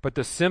 but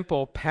the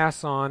simple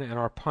pass on and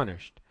are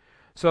punished.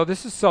 So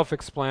this is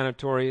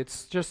self-explanatory.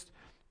 It's just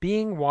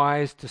being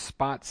wise to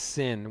spot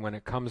sin when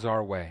it comes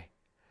our way.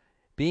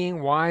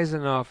 Being wise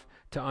enough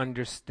to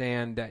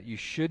understand that you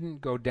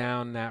shouldn't go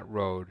down that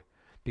road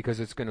because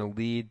it's going to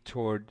lead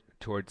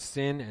toward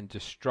sin and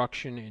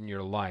destruction in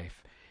your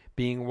life.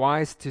 Being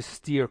wise to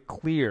steer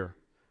clear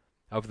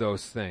of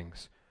those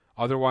things.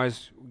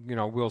 Otherwise,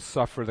 we'll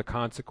suffer the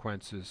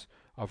consequences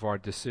of our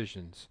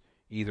decisions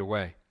either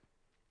way.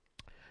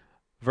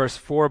 Verse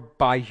 4,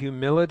 "By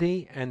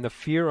humility and the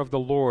fear of the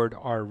Lord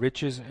are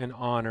riches and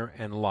honor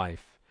and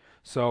life."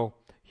 So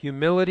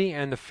humility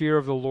and the fear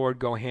of the Lord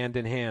go hand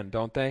in hand,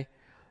 don't they?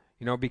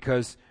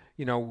 Because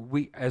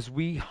as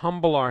we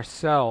humble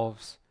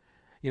ourselves,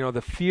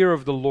 the fear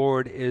of the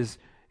Lord is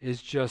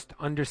just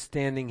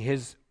understanding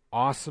His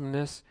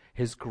awesomeness,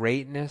 His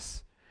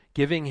greatness,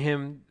 giving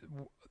Him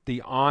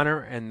the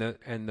honor and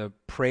the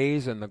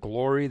praise and the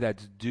glory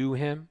that's due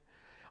Him,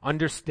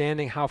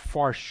 understanding how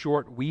far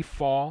short we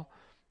fall.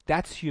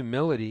 That's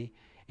humility,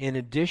 in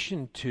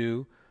addition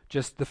to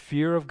just the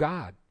fear of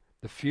God.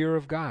 The fear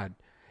of God.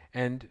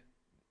 And,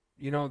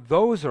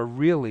 those are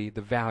really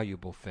the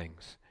valuable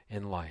things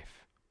in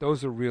life.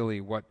 Those are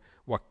really what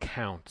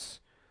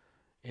counts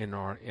in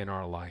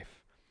our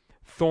life.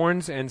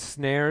 Thorns and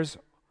snares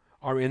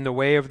are in the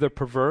way of the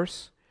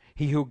perverse.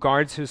 He who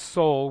guards his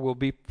soul will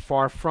be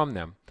far from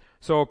them.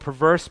 So a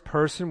perverse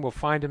person will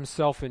find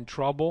himself in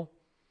trouble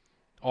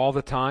all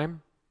the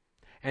time,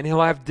 and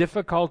he'll have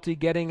difficulty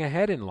getting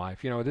ahead in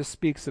life. This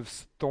speaks of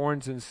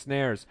thorns and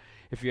snares.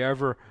 If you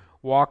ever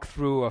walk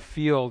through a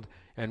field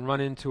and run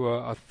into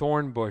a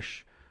thorn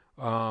bush,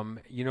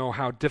 you know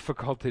how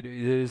difficult it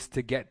is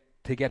to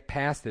get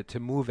past it, to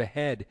move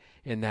ahead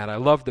in that. I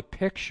love the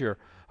picture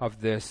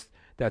of this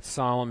that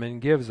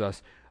Solomon gives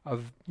us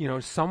of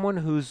someone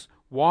who's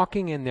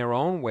walking in their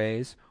own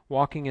ways,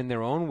 walking in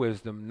their own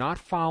wisdom, not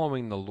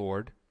following the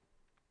Lord.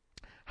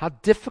 How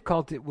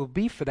difficult it will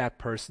be for that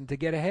person to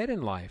get ahead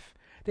in life.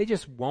 They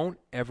just won't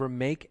ever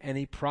make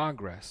any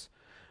progress.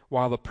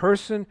 While the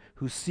person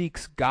who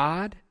seeks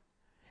God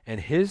and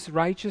His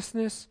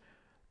righteousness,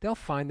 they'll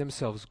find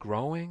themselves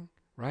growing,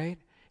 right?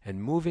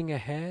 And moving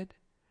ahead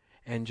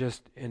and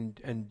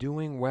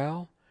doing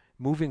well,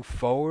 moving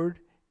forward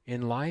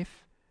in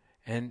life.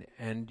 And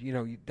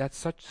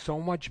that's so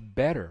much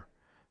better,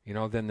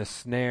 than the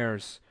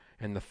snares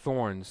and the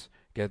thorns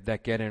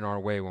that get in our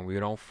way when we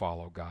don't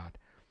follow God.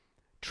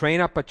 Train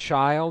up a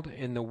child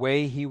in the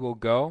way he will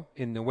go,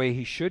 in the way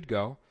he should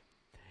go,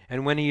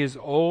 and when he is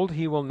old,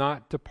 he will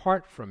not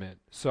depart from it.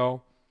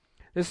 So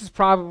this is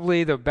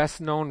probably the best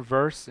known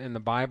verse in the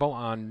Bible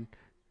on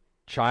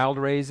child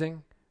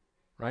raising,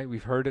 right?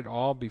 We've heard it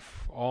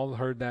all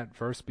heard that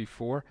verse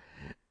before.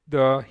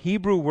 The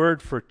Hebrew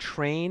word for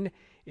train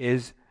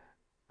is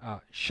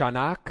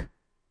shanak,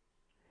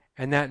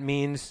 and that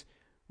means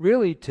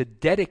really to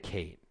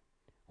dedicate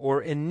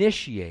or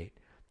initiate.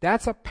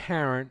 That's a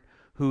parent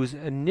who's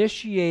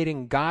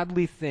initiating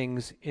godly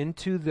things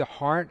into the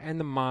heart and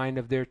the mind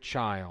of their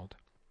child.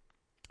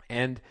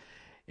 And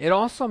it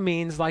also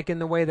means, like in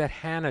the way that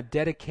Hannah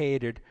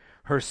dedicated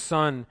her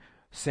son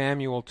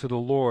Samuel to the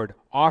Lord,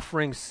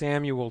 offering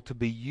Samuel to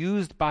be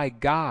used by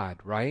God,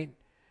 right?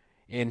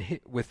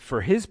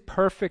 For His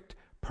perfect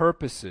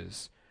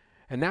purposes.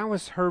 And that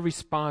was her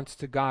response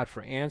to God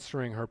for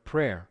answering her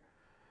prayer.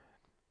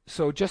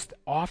 So just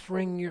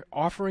offering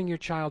your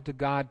child to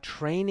God,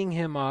 training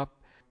him up,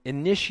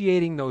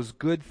 initiating those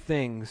good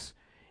things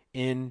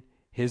in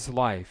his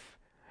life.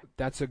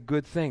 That's a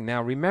good thing.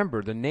 Now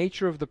remember, the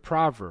nature of the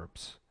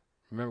Proverbs.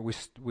 Remember,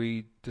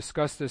 we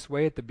discussed this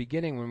way at the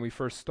beginning when we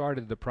first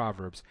started the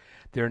Proverbs.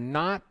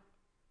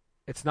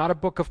 It's not a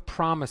book of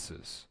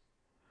promises.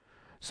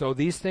 So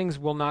these things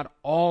will not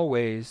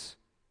always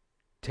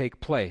take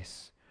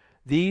place.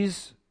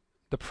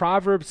 The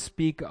Proverbs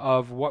speak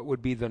of what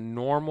would be the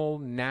normal,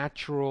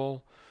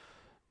 natural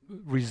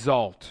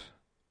result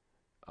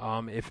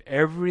if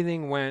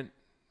everything went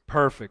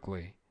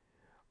perfectly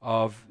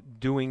of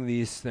doing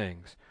these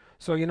things.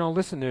 So,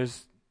 listen,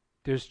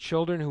 there's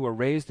children who are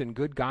raised in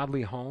good,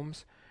 godly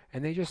homes,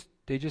 and they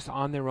just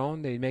on their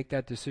own, they make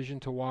that decision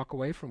to walk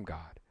away from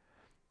God.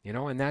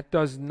 And that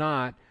does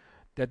not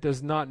that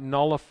does not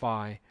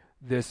nullify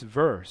this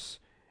verse.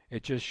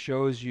 It just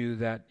shows you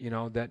that,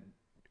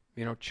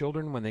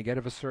 children, when they get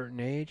of a certain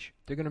age,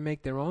 they're going to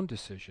make their own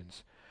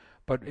decisions.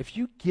 But if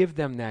you give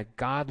them that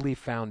godly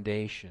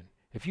foundation,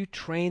 if you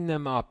train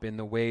them up in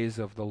the ways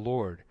of the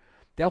Lord,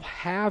 they'll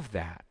have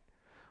that.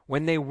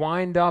 When they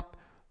wind up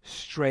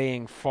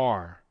straying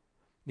far,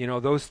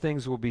 those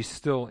things will be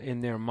still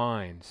in their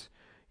minds,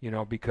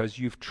 because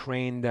you've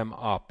trained them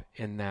up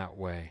in that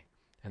way.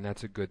 And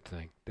that's a good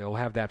thing. They'll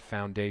have that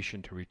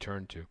foundation to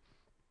return to.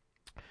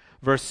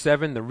 Verse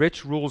 7, the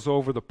rich rules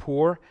over the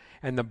poor,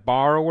 and the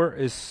borrower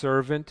is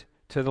servant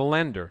to the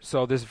lender.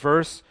 So this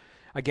verse,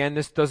 again,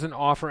 this doesn't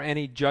offer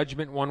any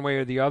judgment one way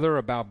or the other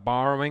about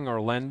borrowing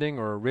or lending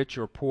or rich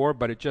or poor,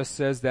 but it just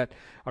says that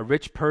a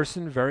rich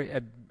person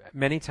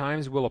many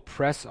times will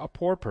oppress a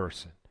poor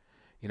person,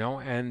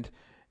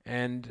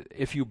 and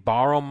if you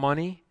borrow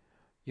money,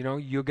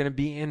 you're going to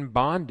be in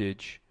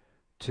bondage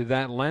to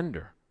that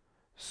lender.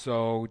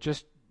 So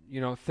just,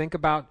 think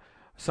about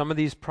some of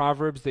these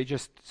proverbs. They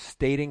just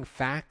stating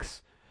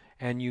facts,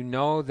 and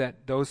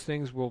that those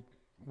things will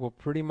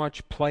pretty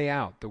much play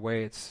out the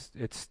way it's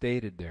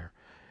stated there.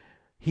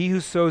 He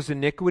who sows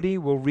iniquity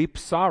will reap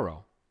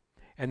sorrow,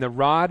 and the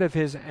rod of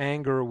his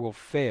anger will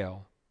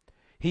fail.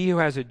 He who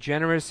has a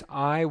generous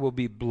eye will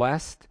be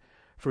blessed,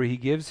 for he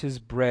gives his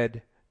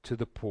bread to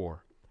the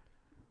poor.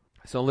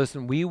 So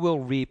listen, we will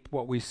reap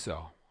what we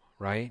sow,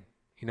 right?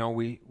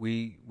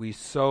 We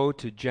sow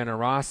to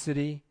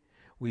generosity,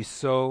 we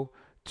sow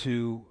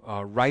to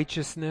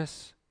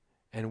righteousness,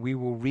 and we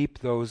will reap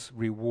those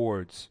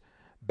rewards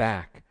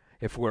back.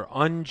 If we're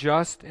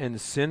unjust and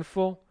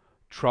sinful,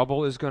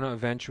 trouble is going to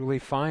eventually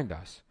find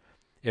us.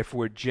 If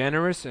we're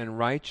generous and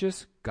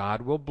righteous,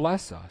 God will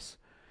bless us.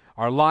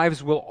 Our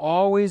lives will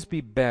always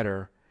be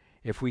better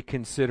if we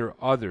consider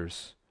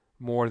others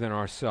more than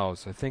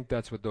ourselves. I think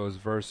that's what those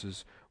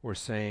verses were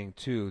saying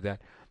too,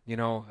 that,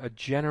 a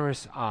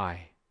generous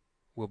eye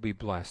will be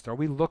blessed. Are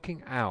we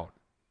looking out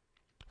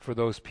for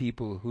those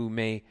people who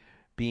may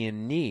be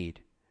in need,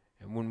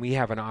 and when we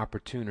have an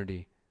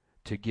opportunity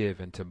to give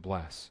and to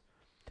bless?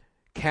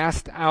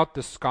 Cast out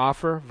the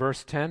scoffer,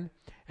 verse 10,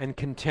 and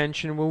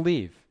contention will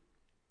leave.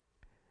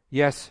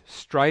 Yes,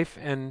 strife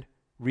and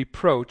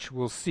reproach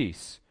will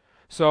cease.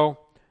 So,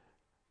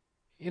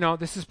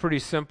 this is pretty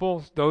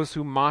simple. Those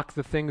who mock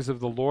the things of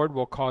the Lord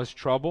will cause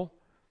trouble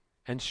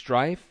and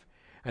strife,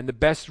 and the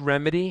best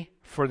remedy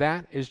for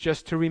that is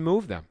just to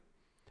remove them.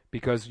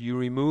 Because you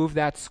remove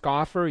that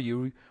scoffer,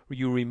 you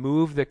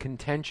remove the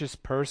contentious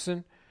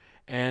person,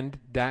 and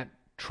that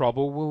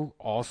trouble will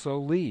also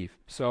leave.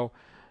 So,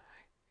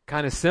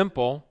 kind of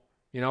simple,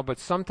 but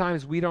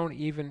sometimes we don't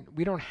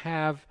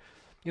have,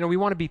 we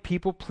want to be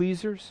people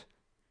pleasers.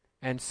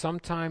 And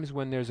sometimes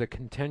when there's a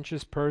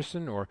contentious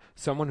person or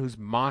someone who's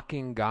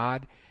mocking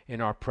God in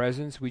our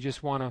presence, we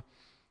just want to,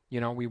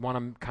 we want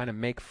to kind of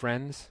make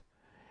friends,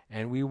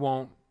 and we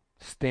won't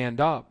stand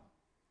up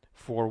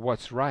for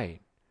what's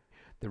right.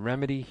 The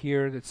remedy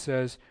here that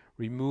says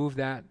remove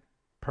that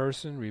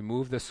person,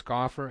 remove the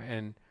scoffer,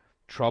 and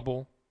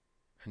trouble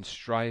and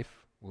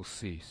strife will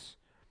cease.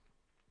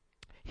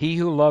 He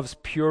who loves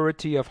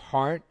purity of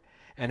heart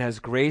and has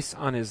grace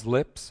on his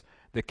lips,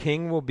 the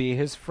king will be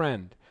his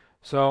friend.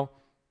 So,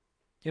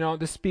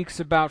 this speaks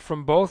about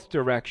from both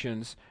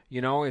directions.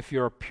 If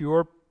you're a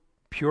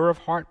pure of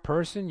heart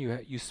person,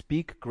 you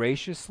speak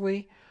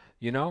graciously,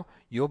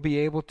 you'll be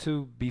able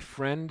to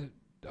befriend,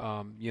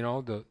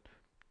 the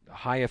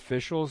high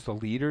officials, the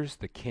leaders,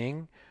 the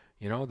king,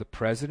 the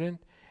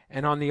president.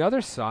 And on the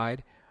other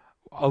side,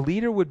 a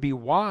leader would be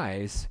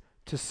wise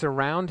to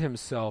surround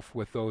himself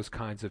with those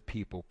kinds of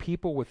people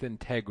with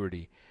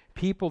integrity,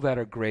 people that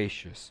are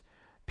gracious,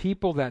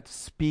 people that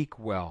speak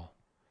well,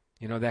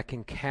 that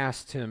can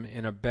cast him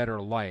in a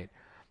better light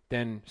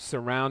than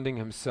surrounding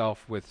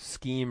himself with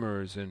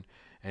schemers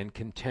and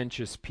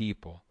contentious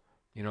people,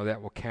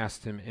 that will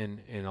cast him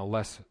in a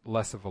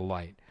less of a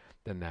light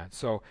than that.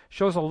 So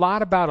shows a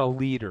lot about a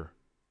leader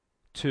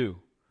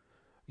too,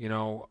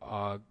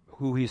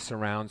 who he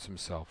surrounds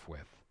himself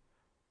with.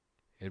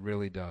 It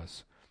really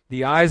does.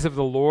 The eyes of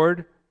the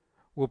Lord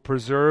will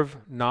preserve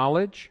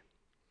knowledge,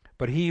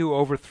 but he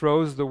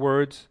overthrows the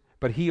words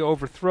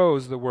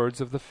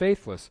of the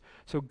faithless.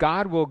 So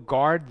God will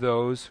guard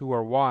those who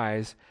are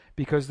wise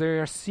because they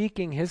are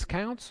seeking his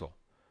counsel.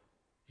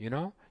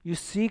 You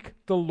seek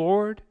the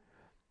Lord,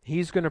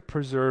 he's going to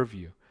preserve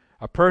you.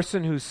 A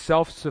person who's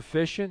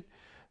self-sufficient,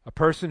 a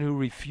person who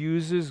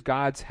refuses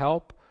God's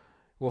help,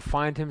 will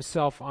find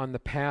himself on the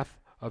path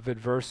of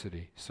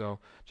adversity. So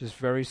just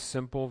very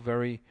simple,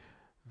 very,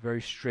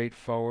 very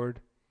straightforward.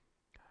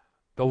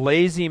 The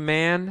lazy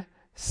man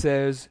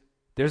says,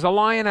 "There's a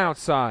lion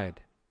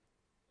outside.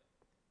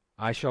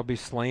 I shall be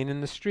slain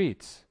in the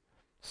streets."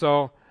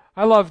 So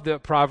I love the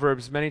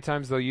Proverbs. Many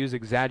times they'll use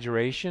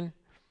exaggeration,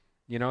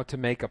 to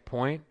make a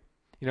point.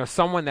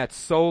 Someone that's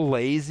so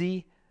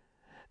lazy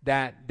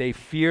that they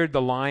feared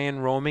the lion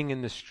roaming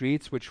in the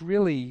streets, which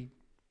really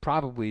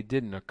probably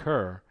didn't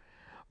occur.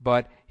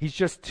 but he's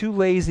just too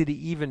lazy to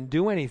even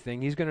do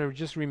anything. He's going to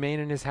just remain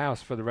in his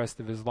house for the rest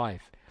of his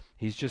life.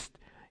 He's just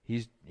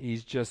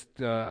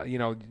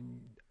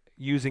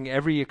using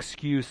every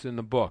excuse in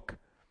the book,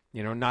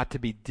 not to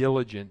be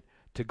diligent,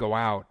 to go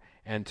out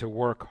and to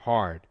work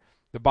hard.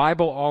 The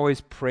Bible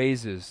always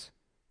praises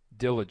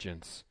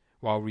diligence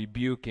while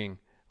rebuking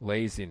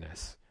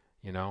laziness,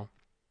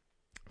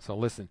 So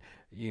listen,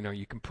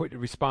 you can put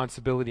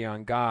responsibility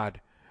on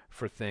God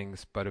for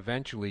things, but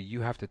eventually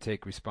you have to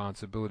take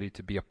responsibility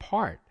to be a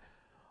part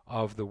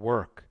of the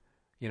work.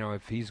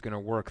 If he's going to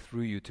work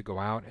through you to go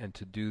out and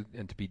to do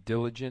and to be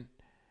diligent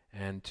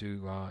and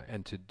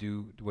to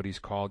do what he's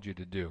called you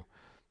to do.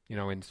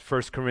 In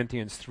 1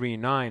 Corinthians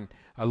 3:9,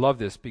 I love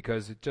this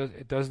because it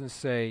doesn't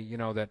say,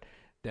 that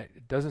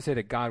it doesn't say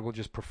that God will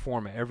just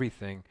perform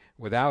everything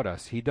without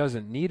us. He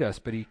doesn't need us,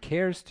 but he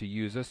cares to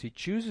use us. He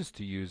chooses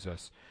to use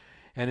us.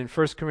 And in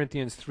 1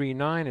 Corinthians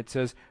 3:9 it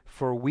says,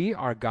 "For we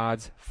are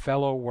God's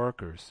fellow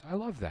workers." I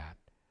love that.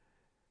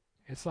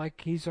 It's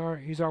like he's our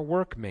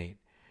workmate.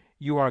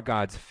 You are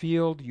God's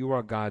field, you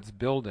are God's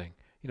building.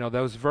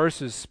 Those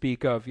verses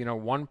speak of,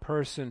 one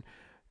person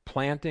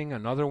planting,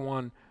 another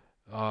one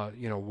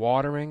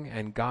watering,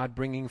 and God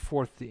bringing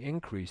forth the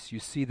increase. You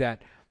see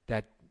that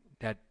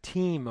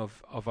team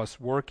of us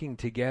working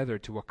together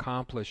to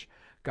accomplish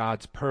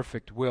God's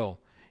perfect will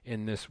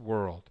in this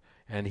world.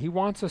 And he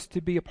wants us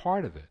to be a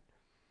part of it,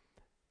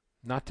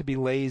 not to be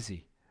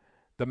lazy.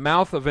 The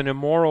mouth of an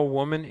immoral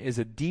woman is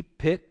a deep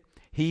pit.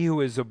 He who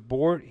is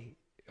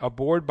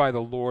abhorred by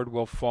the Lord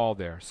will fall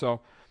there.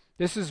 So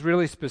this is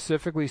really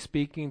specifically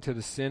speaking to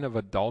the sin of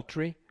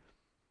adultery,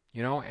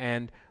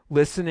 and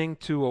listening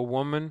to a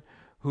woman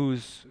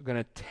who's going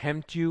to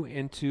tempt you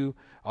into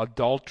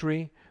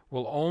adultery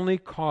will only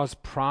cause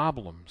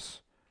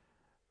problems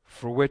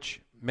for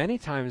which many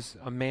times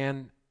a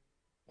man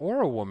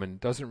or a woman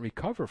doesn't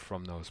recover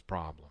from those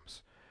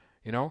problems.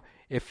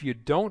 If you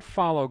don't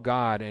follow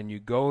God and you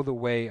go the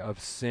way of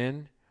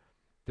sin,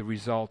 the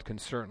result can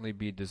certainly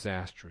be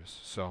disastrous.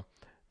 So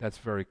that's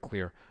very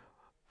clear.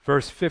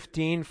 Verse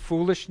 15,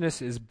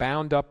 "Foolishness is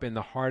bound up in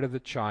the heart of the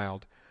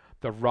child.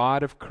 The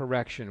rod of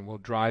correction will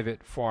drive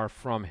it far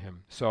from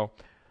him." So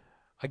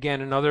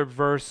again, another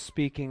verse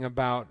speaking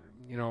about,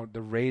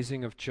 the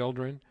raising of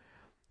children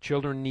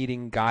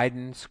needing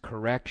guidance,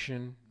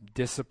 correction,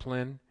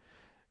 discipline.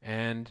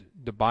 And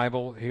the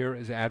Bible here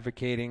is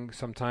advocating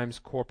sometimes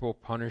corporal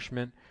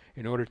punishment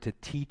in order to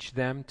teach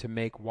them to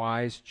make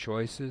wise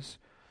choices.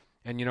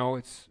 And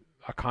it's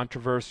a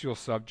controversial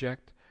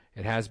subject.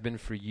 It has been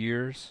for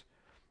years.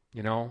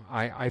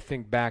 I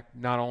think back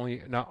not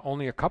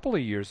only a couple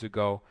of years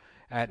ago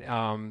at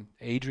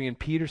Adrian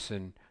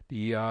Peterson,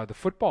 the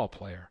football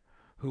player,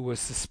 who was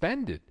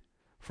suspended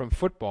from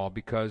football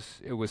because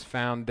it was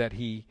found that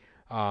he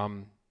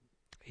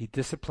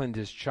disciplined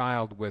his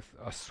child with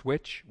a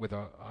switch, with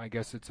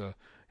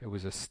it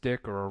was a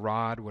stick or a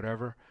rod,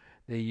 whatever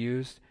they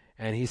used.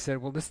 And he said,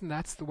 "Well, listen,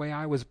 that's the way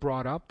I was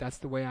brought up. That's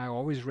the way I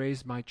always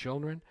raised my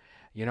children."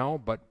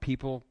 But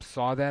people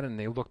saw that and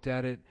they looked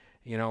at it,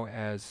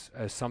 as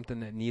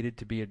something that needed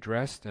to be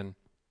addressed. And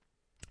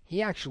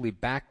he actually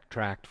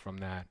backtracked from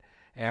that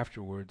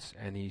afterwards,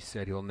 and he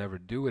said he'll never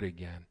do it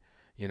again.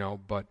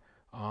 But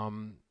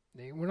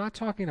we're not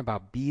talking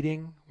about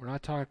beating. We're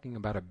not talking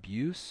about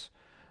abuse.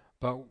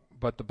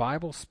 But the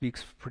Bible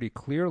speaks pretty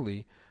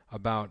clearly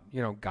about,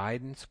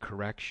 guidance,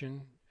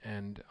 correction,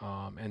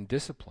 and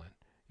discipline,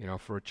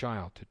 for a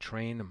child, to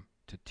train them,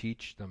 to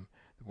teach them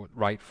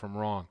right from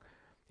wrong.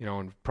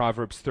 And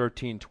Proverbs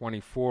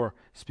 13:24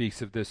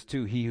 speaks of this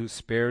too. "He who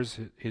spares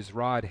his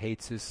rod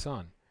hates his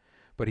son,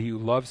 but he who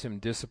loves him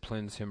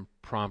disciplines him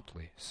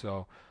promptly."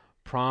 So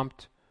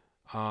prompt,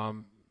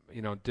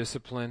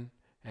 discipline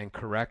and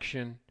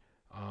correction,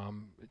 a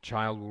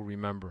child will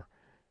remember.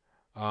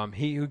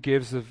 He who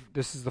gives,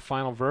 this is the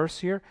final verse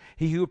here,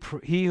 he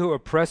who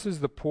oppresses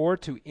the poor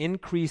to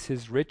increase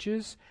his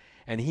riches,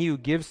 and he who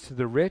gives to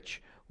the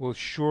rich will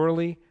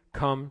surely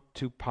come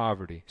to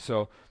poverty.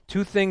 So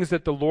two things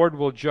that the Lord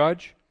will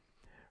judge: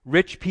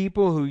 rich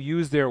people who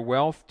use their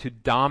wealth to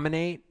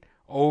dominate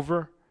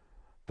over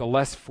the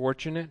less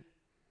fortunate,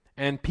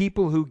 and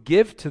people who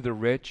give to the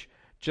rich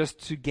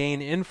just to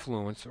gain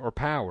influence or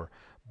power.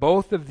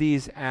 Both of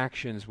these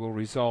actions will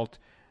result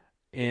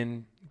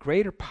in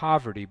greater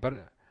poverty,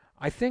 but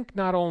I think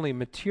not only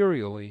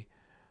materially,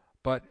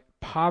 but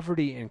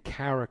poverty in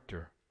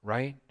character,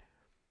 right?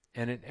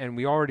 And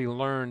we already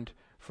learned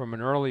from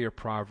an earlier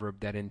proverb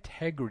that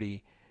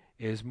integrity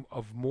is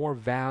of more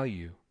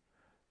value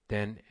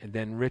than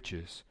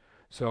riches.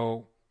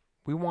 So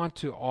we want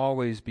to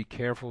always be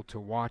careful to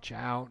watch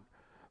out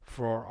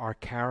for our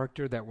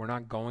character, that we're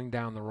not going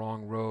down the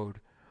wrong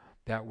road,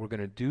 that we're going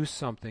to do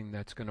something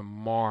that's going to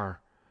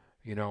mar,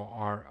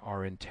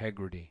 our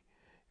integrity.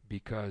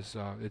 Because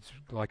it's,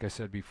 like I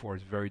said before,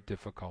 it's very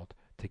difficult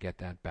to get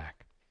that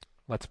back.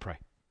 Let's pray.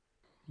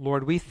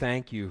 Lord, we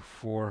thank you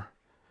for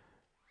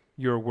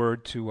your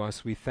word to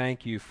us. We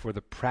thank you for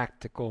the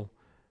practical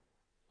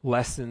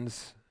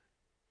lessons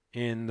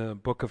in the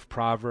book of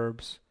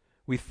Proverbs.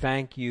 We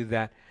thank you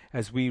that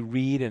as we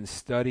read and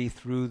study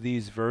through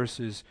these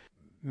verses,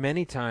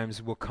 many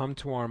times will come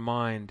to our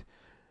mind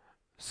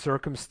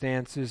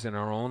circumstances in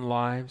our own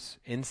lives,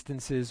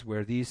 instances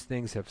where these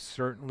things have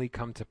certainly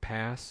come to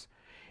pass,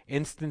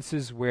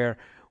 instances where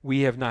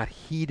we have not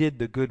heeded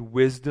the good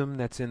wisdom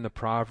that's in the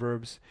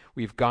Proverbs.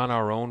 We've gone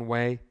our own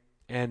way,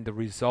 and the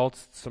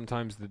results,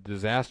 sometimes the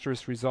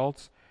disastrous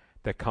results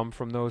that come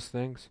from those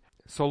things.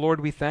 So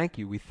Lord, we thank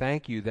you. We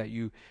thank you that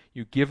you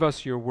give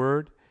us your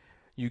word,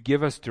 you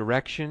give us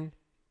direction,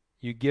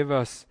 you give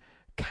us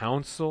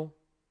counsel,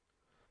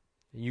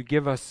 you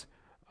give us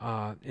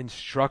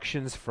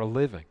instructions for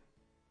living.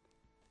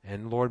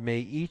 And Lord, may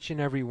each and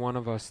every one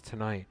of us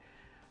tonight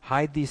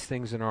hide these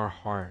things in our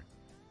heart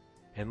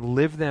and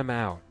live them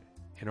out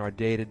in our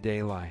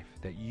day-to-day life,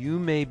 that you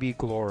may be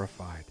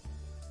glorified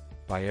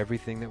by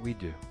everything that we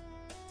do.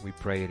 We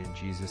pray it in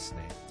Jesus'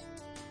 name.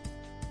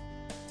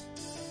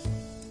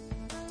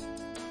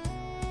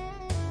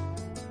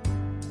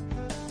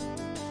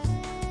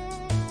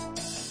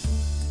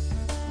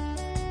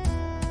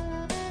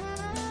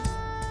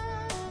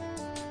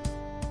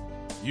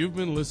 You've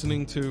been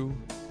listening to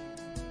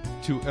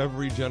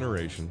Every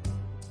Generation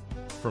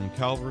from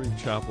Calvary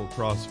Chapel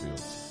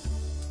Crossfields.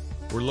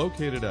 We're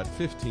located at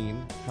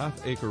 15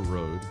 Half Acre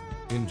Road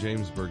in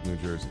Jamesburg, New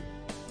Jersey.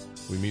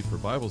 We meet for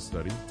Bible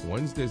study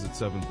Wednesdays at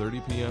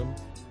 7:30 p.m.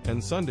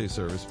 and Sunday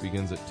service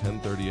begins at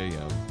 10:30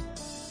 a.m.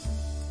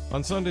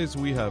 On Sundays,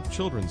 we have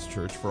children's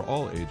church for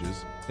all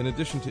ages, in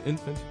addition to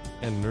infant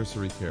and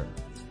nursery care.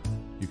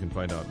 You can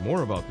find out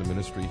more about the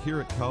ministry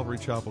here at Calvary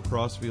Chapel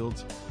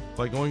Crossfields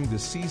by going to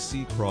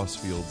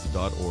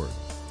cccrossfields.org.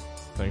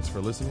 Thanks for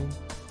listening,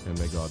 and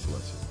may God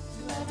bless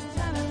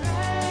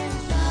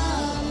you.